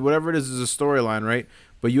whatever it is a storyline, right?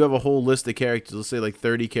 But you have a whole list of characters, let's say like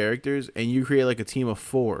 30 characters, and you create like a team of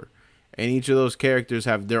 4. And each of those characters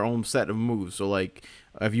have their own set of moves. So like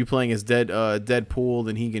if you playing as Deadpool,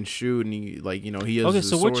 then he can shoot and he he has Okay, his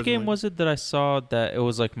so which swords game and, was it that I saw that it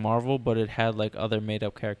was like Marvel, but it had like other made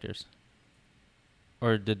up characters?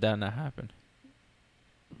 Or did that not happen?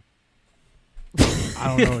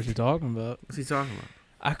 I don't know what you're talking about. What's he talking about?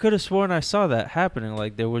 I could have sworn I saw that happening.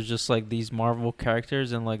 Like there was just like these Marvel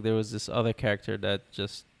characters, and like there was this other character that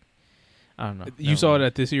just I don't know. You Never saw it mind.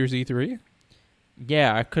 at this year's E3?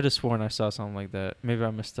 Yeah, I could have sworn I saw something like that. Maybe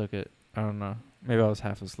I mistook it. I don't know. Maybe I was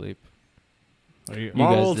half asleep. Are you, You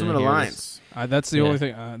Marvel guys Ultimate didn't hear Alliance. that's the Yeah. only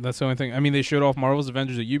thing. That's the only thing. I mean, they showed off Marvel's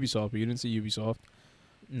Avengers at Ubisoft, but you didn't see Ubisoft.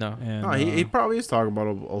 No. And, No, he probably is talking about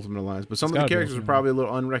Ultimate Alliance, but some of the gotta be characters are Ultimate probably a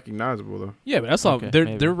little unrecognizable though. yeah, but Eslam, Okay, they're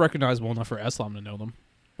maybe. they're recognizable enough for Eslam to know them.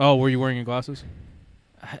 Oh, were you wearing your glasses?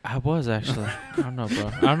 I was actually. I don't know, bro.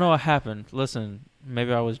 I don't know what happened. Listen,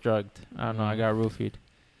 maybe I was drugged. I don't know. I got roofied.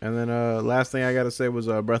 And then last thing I gotta say was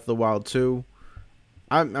Breath of the Wild 2.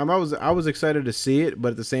 I was excited to see it,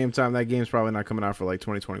 but at the same time, that game's probably not coming out for like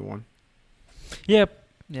 2021. Yep.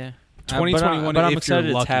 Yeah. 2021 But I'm if excited you're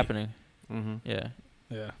it's lucky. happening. Mm-hmm. Yeah.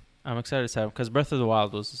 Yeah. I'm excited it's happening because Breath of the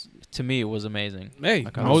Wild was, to me, it was amazing. Hey,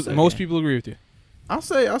 Like I most was most saying. people agree with you. I'll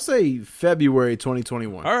say February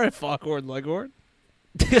 2021. All right, fuck Gordon Leghorn.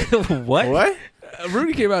 What? What?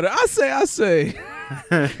 Rudy came out. I say.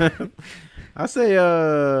 I say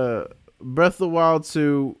Breath of the Wild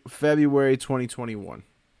 2 February 2021.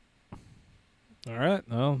 All right.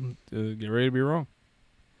 Well, get ready to be wrong.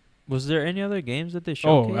 Was there any other games that they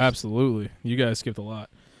showcased? Oh, absolutely. You guys skipped a lot.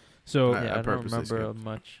 So, I Yeah, I don't purposely remember skipped.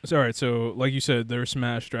 much. all right. So, like you said, there's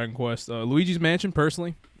Smash, Dragon Quest, Luigi's Mansion.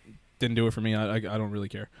 Personally, didn't do it for me. I don't really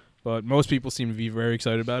care. But most people seem to be very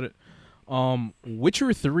excited about it.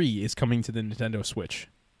 Witcher 3 is coming to the Nintendo Switch.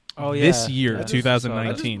 Oh, yeah. This year, Yeah,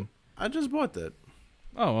 2019. I just bought that.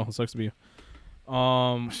 Oh well, it sucks to be you.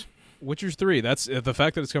 Witcher 3. That's the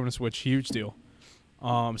fact that it's coming to Switch. Huge deal.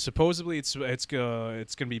 Supposedly it's gonna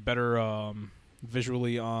be better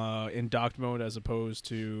visually in docked mode as opposed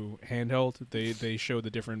to handheld. They showed the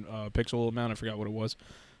different pixel amount. I forgot what it was,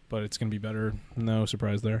 but it's gonna be better. No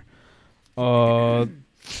surprise there.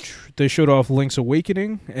 They showed off Link's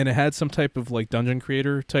Awakening, and it had some type of like dungeon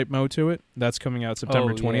creator type mode to it. That's coming out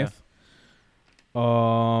September 20th.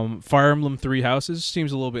 Fire Emblem Three Houses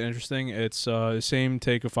seems a little bit interesting. It's the same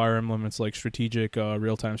take of Fire Emblem. It's like strategic,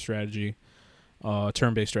 real-time strategy,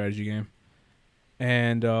 turn-based strategy game.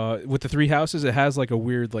 And with the Three Houses, it has like a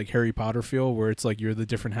weird like Harry Potter feel, where it's like you're the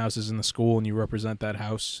different houses in the school and you represent that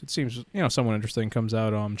house. It seems somewhat interesting. Comes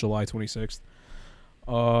out July 26th.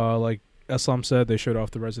 Like Eslam said, they showed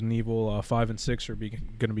off the Resident Evil 5 and 6 are going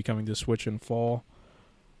to be coming to Switch in fall.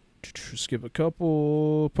 Skip a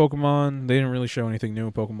couple. Pokemon. They didn't really show anything new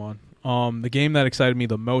in Pokemon. The game that excited me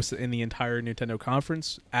the most in the entire Nintendo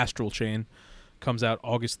conference, Astral Chain, comes out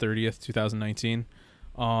August 30th, 2019.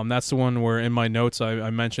 That's the one where in my notes I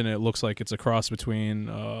mentioned it looks like it's a cross between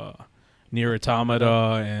Nier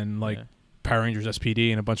Automata and like Power Rangers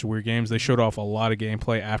SPD and a bunch of weird games. They showed off a lot of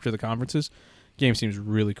gameplay after the conferences. Game seems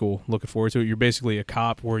really cool. Looking forward to it. You're basically a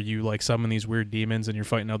cop where you like summon these weird demons and you're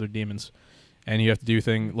fighting other demons. And you have to do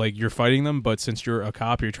things like you're fighting them, but since you're a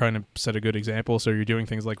cop, you're trying to set a good example. So you're doing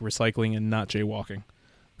things like recycling and not jaywalking,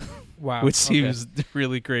 Wow. which seems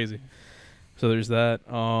really crazy. So there's that.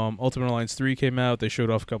 Ultimate Alliance 3 came out. They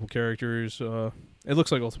showed off a couple characters. It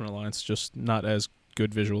looks like Ultimate Alliance, just not as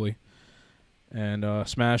good visually. And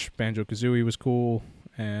Smash Banjo-Kazooie was cool.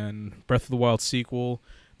 And Breath of the Wild sequel.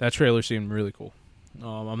 That trailer seemed really cool.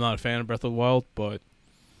 I'm not a fan of Breath of the Wild, but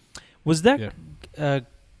Was that yeah.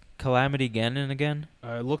 Calamity Ganon again?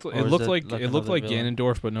 It looked Or it is looked it like like it looked another like villain?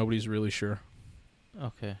 Ganondorf, but nobody's really sure.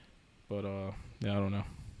 Okay. But yeah, I don't know.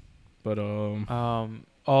 But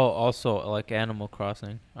Also like Animal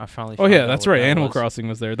Crossing. I finally. oh found yeah, out that's what right. that Animal was. Crossing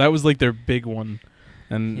was there. That was like their big one,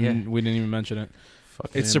 and Yeah. we didn't even mention it.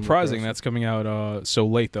 Fucking It's Animal surprising Crossing. that's coming out so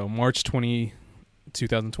late though, March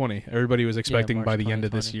 2020. Everybody was expecting March by the end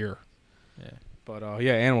of this 2020. year. Yeah. But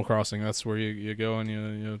yeah, Animal Crossing. That's where you go and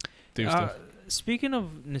you do stuff. Speaking of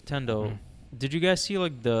Nintendo, did you guys see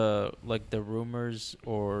like the rumors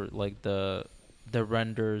or like the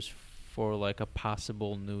renders for like a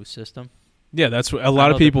possible new system? Yeah, that's what a I lot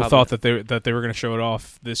know of they people thought probably- that they were going to show it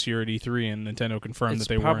off this year at E3, and Nintendo confirmed It's that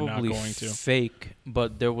they were not probably going to. fake,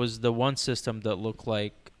 but there was the one system that looked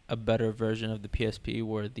like a better version of the PSP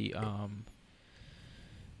where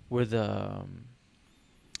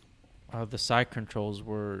the side controls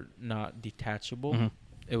were not detachable. Mhm.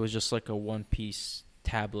 It was just like a one-piece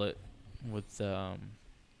tablet with it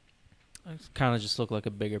kind of just looked like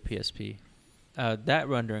a bigger PSP. That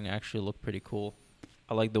rendering actually looked pretty cool.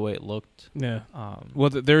 I like the way it looked. Yeah. Well,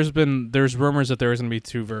 there's rumors that there's going to be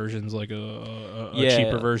two versions, like a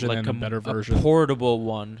cheaper version like and a better version. a portable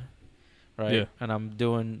one, right? Yeah. And I'm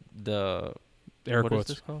doing the Air what is quotes.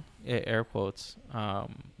 this called? Yeah, air quotes.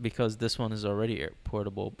 Because this one is already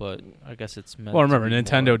portable, but I guess it's meant. Well, remember, to be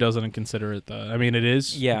Nintendo more. doesn't consider it that. I mean, it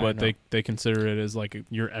is, Yeah, I but know. they consider it as like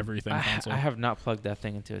your everything I console. have not plugged that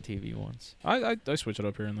thing into a TV once. I switch it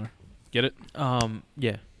up here and there. Get it?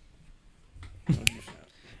 Yeah.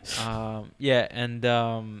 Yeah,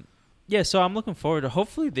 and yeah. So I'm looking forward to.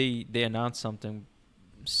 Hopefully, they announce something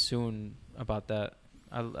soon about that.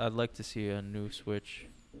 I'd like to see a new Switch.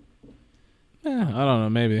 Yeah, I don't know.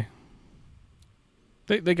 Maybe.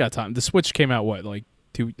 They got time. The Switch came out what, like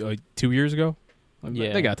 2 years ago? Like,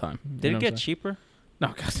 Yeah. they got time. Did You know it what I'm get saying? cheaper? No,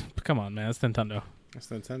 God, come on, man. It's Nintendo. That's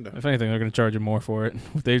Nintendo. If anything, they're gonna charge you more for it.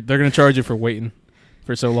 They're gonna charge you for waiting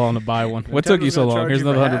for so long to buy one. What took you Nintendo's so gonna long? charge Here's you for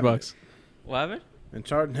another having $100. What happened? And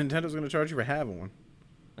Nintendo's gonna charge you for having one.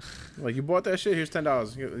 Like, you bought that shit. Here's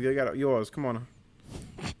 $10. You got yours. Come on.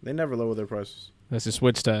 They never lower their prices. That's your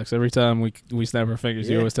Switch tax. Every time we snap our fingers,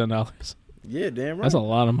 you Yeah. owe us $10. Yeah, damn right. That's a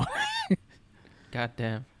lot of money. God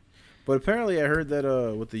damn. But apparently, I heard that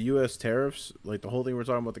with the U.S. tariffs, like the whole thing we're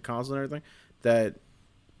talking about the console and everything, that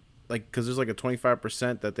like because there's like a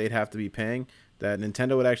 25% that they'd have to be paying, that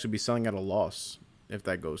Nintendo would actually be selling at a loss if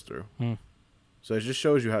that goes through. So it just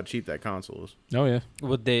shows you how cheap that console is. Oh yeah.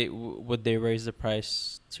 Would they raise the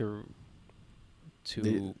price to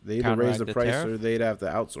They either raise the price or they'd have to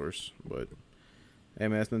outsource. But hey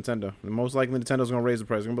man, it's Nintendo. And most likely Nintendo's gonna raise the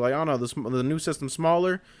price. They're gonna be like, oh no, the new system's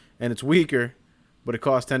smaller and it's weaker, but it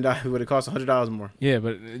costs $10. But it costs $100 more. Yeah,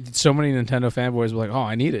 but so many Nintendo fanboys were like, "Oh,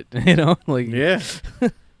 I need it," you know, like Yeah.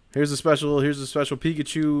 Here's a special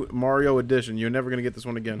Pikachu Mario edition. You're never gonna get this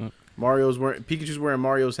one again. Pikachu's wearing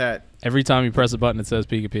Mario's hat. every time you press a button, it says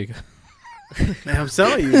Pika Pika. Man, I'm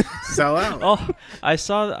telling you, sell out. Oh, I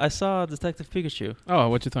saw Detective Pikachu. Oh,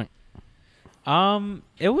 what you think?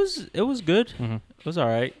 It was good. Mm-hmm. It was all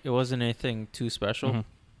right. It wasn't anything too special.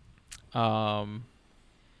 Mm-hmm.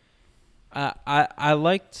 I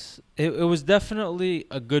liked it. It was definitely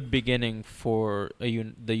a good beginning for the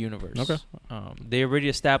universe. Okay. They already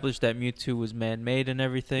established that Mewtwo was man-made and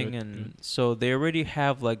everything, Good, and good. so they already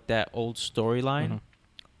have like that old storyline Mm-hmm.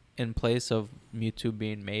 in place of Mewtwo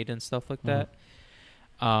being made and stuff like Mhm.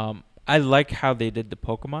 that. I like how they did the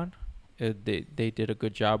Pokemon. They did a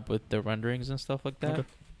good job with the renderings and stuff like that, Okay.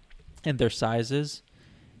 and their sizes.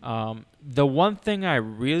 The one thing I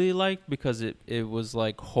really liked because it was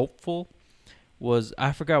like hopeful was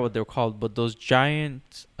I forgot what they're called, but those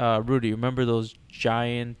giant Rudy, remember those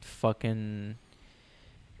giant fucking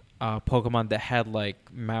Pokemon that had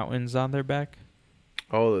like mountains on their back?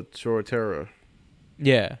 Oh, the Chorotera.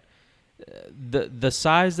 Yeah. The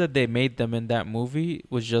size that they made them in that movie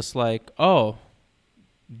was just like, oh,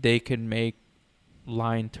 they can make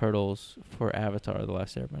lion turtles for Avatar: The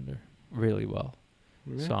Last Airbender really well.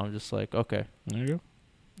 Yeah. So I'm just like, okay. There you go.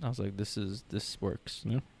 I was like, this works.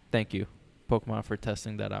 Yeah. Thank you, Pokemon, for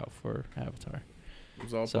testing that out for Avatar. It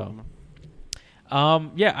was all So-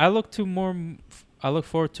 Pokemon. Yeah, I look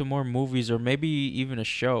forward to more movies or maybe even a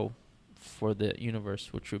show for the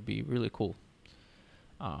universe, which would be really cool.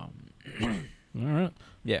 All right.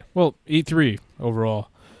 Yeah. Well, E3 overall.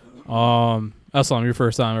 Aslam, your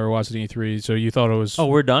first time ever watching E3, so you thought it was? Oh,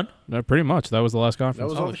 we're done. Pretty much. That was the last That conference.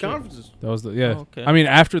 was all Oh, the shit. conferences. That was the yeah. Oh, okay. I mean,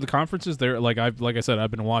 after the conferences, they're like I said,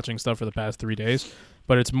 I've been watching stuff for the past 3 days,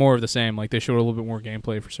 but it's more of the same. Like they showed a little bit more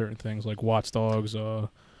gameplay for certain things, like Watch Dogs.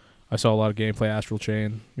 I saw a lot of gameplay, Astral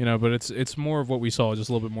Chain. You know, but it's more of what we saw, just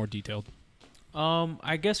a little bit more detailed.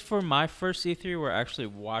 I guess for my first E3, where I actually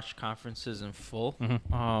watched conferences in full.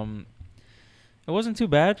 Mhm. It wasn't too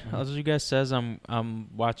bad. Mhm. As you guys says, I'm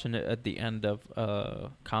watching it at the end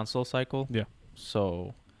of console cycle. Yeah.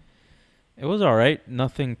 So it was all right.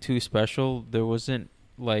 Nothing too special. There wasn't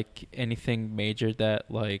like anything major that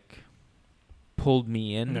like pulled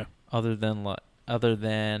me in. Yeah. Other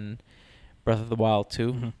than Breath of the Wild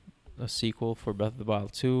 2, Mhm. a sequel for Breath of the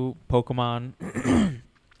Wild 2, Pokemon,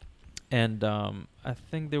 and I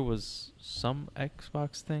think there was some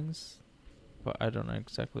Xbox things, but I don't know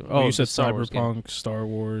exactly. Oh, you the said Star Wars game. Cyberpunk, Star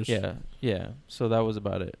Wars. Yeah. So that was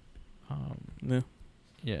about it. Yeah.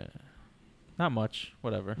 Yeah. Not much.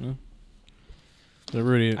 Whatever. Yeah. So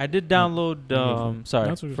Rudy, I did download. Sorry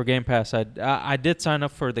That's okay. for Game Pass. I did sign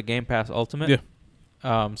up for the Game Pass Ultimate. Yeah.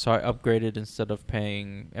 So I upgraded instead of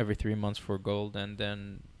paying every 3 months for gold, and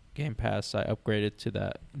then Game Pass I upgraded to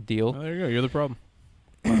that deal. there you go. You're the problem.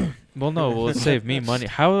 Well, no, well, it saved me money.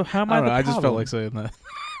 How am I I don't the know. I just felt problem? like saying that.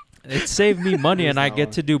 It saved me money, and I not get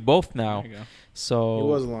lying. to do both now. There you go. So He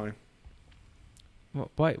was lying.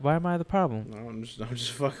 Why am I the problem? No, I'm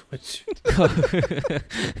just fucking with you.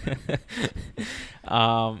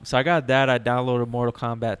 So I got that. I downloaded Mortal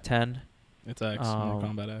Kombat 10. It's X. Mortal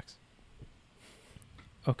Kombat X.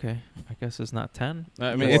 Okay, I guess it's not 10.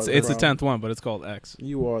 I mean, You it's are the the problem. 10th one, but it's called X.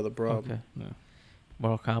 You are the problem. Okay, Yeah.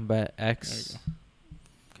 Mortal Kombat X.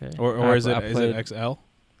 Okay, Or is I it played- XL?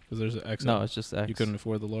 Because there's an XL. No, it's just X. You couldn't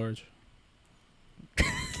afford the large.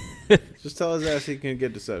 Just tell his ass he can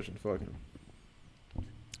get Deception. Fuck him.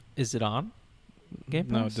 Is it on? Game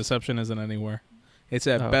No, Pass? Deception isn't anywhere. It's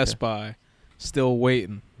at Oh, Best okay. Buy, still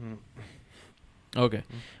waiting. Okay,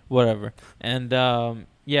 whatever. And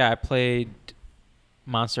yeah, I played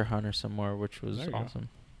Monster Hunter some more, which was There you go. awesome.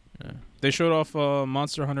 Yeah. They showed off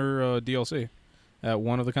Monster Hunter DLC at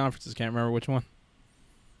one of the conferences. Can't remember which one.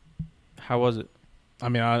 How was it? I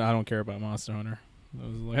mean, I don't care about Monster Hunter. I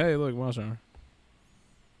was like, hey, look, Monster Hunter.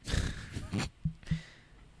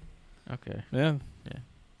 Okay. Yeah,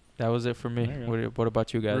 That was it for me. There you go. What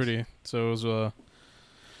about you guys? Rudy. So it was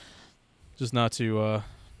just not too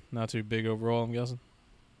big overall, I'm guessing.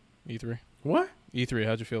 E3. What? E3.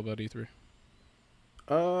 How'd you feel about E3?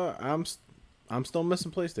 I'm still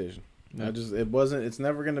missing PlayStation. Yeah. It's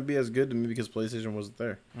never gonna be as good to me because PlayStation wasn't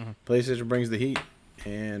there. Mhm. PlayStation brings the heat,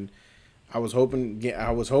 and I was hoping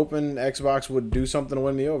Xbox would do something to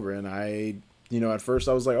win me over, and at first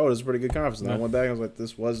I was like, oh, this is a pretty good conference, and I Yeah. went back and I was like,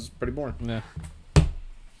 this was pretty boring. Yeah.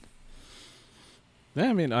 Yeah,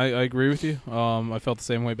 I mean, I agree with you. I felt the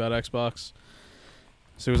same way about Xbox.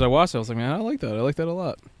 As soon as I watched it, I was like, man, I like that. I like that a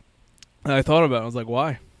lot. And I thought about it. I was like,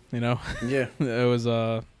 why? Yeah. It was,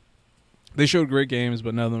 they showed great games,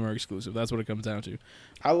 but none of them are exclusive. That's what it comes down to.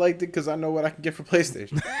 I liked it because I know what I can get for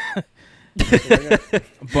PlayStation.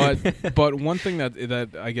 But one thing that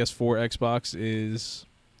I guess for Xbox is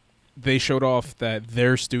they showed off that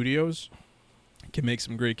their studios can make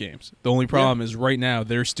some great games. The only problem is right now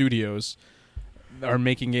their studios are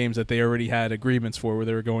making games that they already had agreements for, where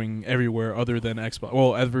they were going everywhere other than Xbox.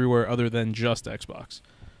 Well, everywhere other than just Xbox.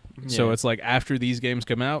 So Yeah. it's like after these games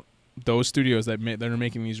come out, those studios that are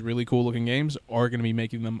making these really cool looking games are going to be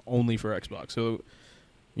making them only for Xbox. So,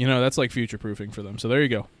 that's like future proofing for them. So there you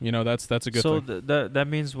go. That's a good So thing. that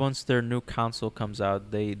means once their new console comes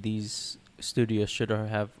out, these studios should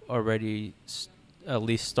have already at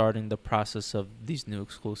least starting the process of these new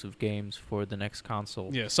exclusive games for the next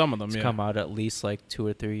console. Yeah, some of them. to Yeah. come out at least like 2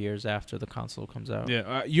 or 3 years after the console comes out.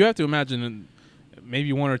 Yeah, you have to imagine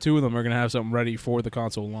maybe one or two of them are going to have something ready for the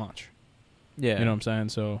console launch. Yeah. You know what I'm saying?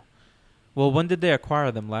 So Well, when did they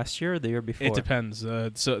acquire them? Last year or the year before? it depends.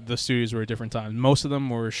 So the studios were at different times. Most of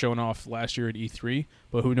them were shown off last year at E3,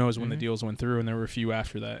 but who knows when the Mhm. deals went through, and there were a few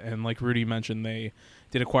after that. And like Rudy mentioned, they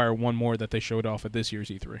did acquire one more that they showed off at this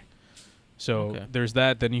year's E3. So Okay. there's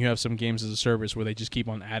that. Then you have some games as a service where they just keep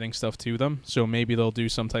on adding stuff to them. So maybe they'll do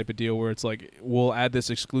some type of deal where it's like, we'll add this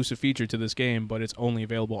exclusive feature to this game, but it's only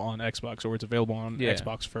available on Xbox, or it's available on Yeah.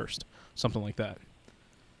 Xbox first. Something like that.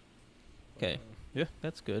 Okay. Yeah.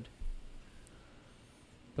 That's good.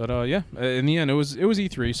 But yeah, in the end, it was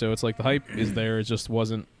E3, so it's like the hype is there. It just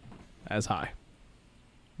wasn't as high.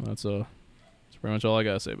 That's pretty much all I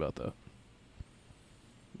gotta say about that.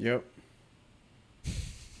 Yep.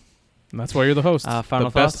 And that's why you're the host. Final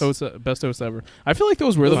the best thoughts? best host ever. I feel like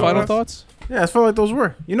those were the Final final thoughts? thoughts. Yeah, I felt like those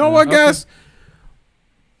were. You know Yeah, what, okay. guys?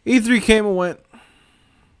 E3 came and went.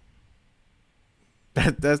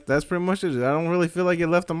 That's pretty much it. I don't really feel like it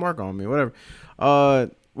left a mark on me. Whatever.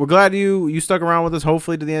 We're glad you stuck around with us,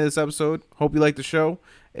 hopefully, to the end of this episode. Hope you liked the show.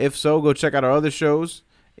 If so, go check out our other shows.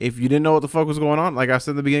 If you didn't know what the fuck was going on, like I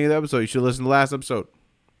said at the beginning of the episode, you should listen to the last episode.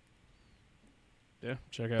 Yeah,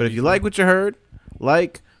 check out. But if you E3. like what you heard,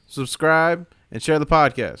 like, subscribe, and share the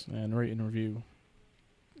podcast. and rate and review,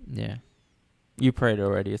 Yeah. You prayed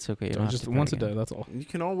already. It's okay. You don't have just to pray once a again. day. That's all. You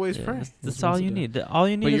can always Yeah, pray. That's Just all once a you day. need. All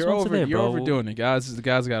you need But is you're once a day, you're bro. overdoing it, guys. The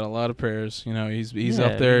guy's got a lot of prayers. He's Yeah,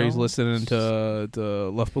 up there. you He's know. listening to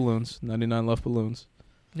Left Balloons, 99 Left Balloons.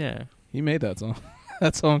 Yeah. He made that song.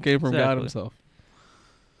 That song came from God Exactly. himself.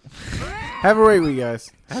 Have a great week,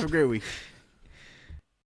 guys. Have a great week.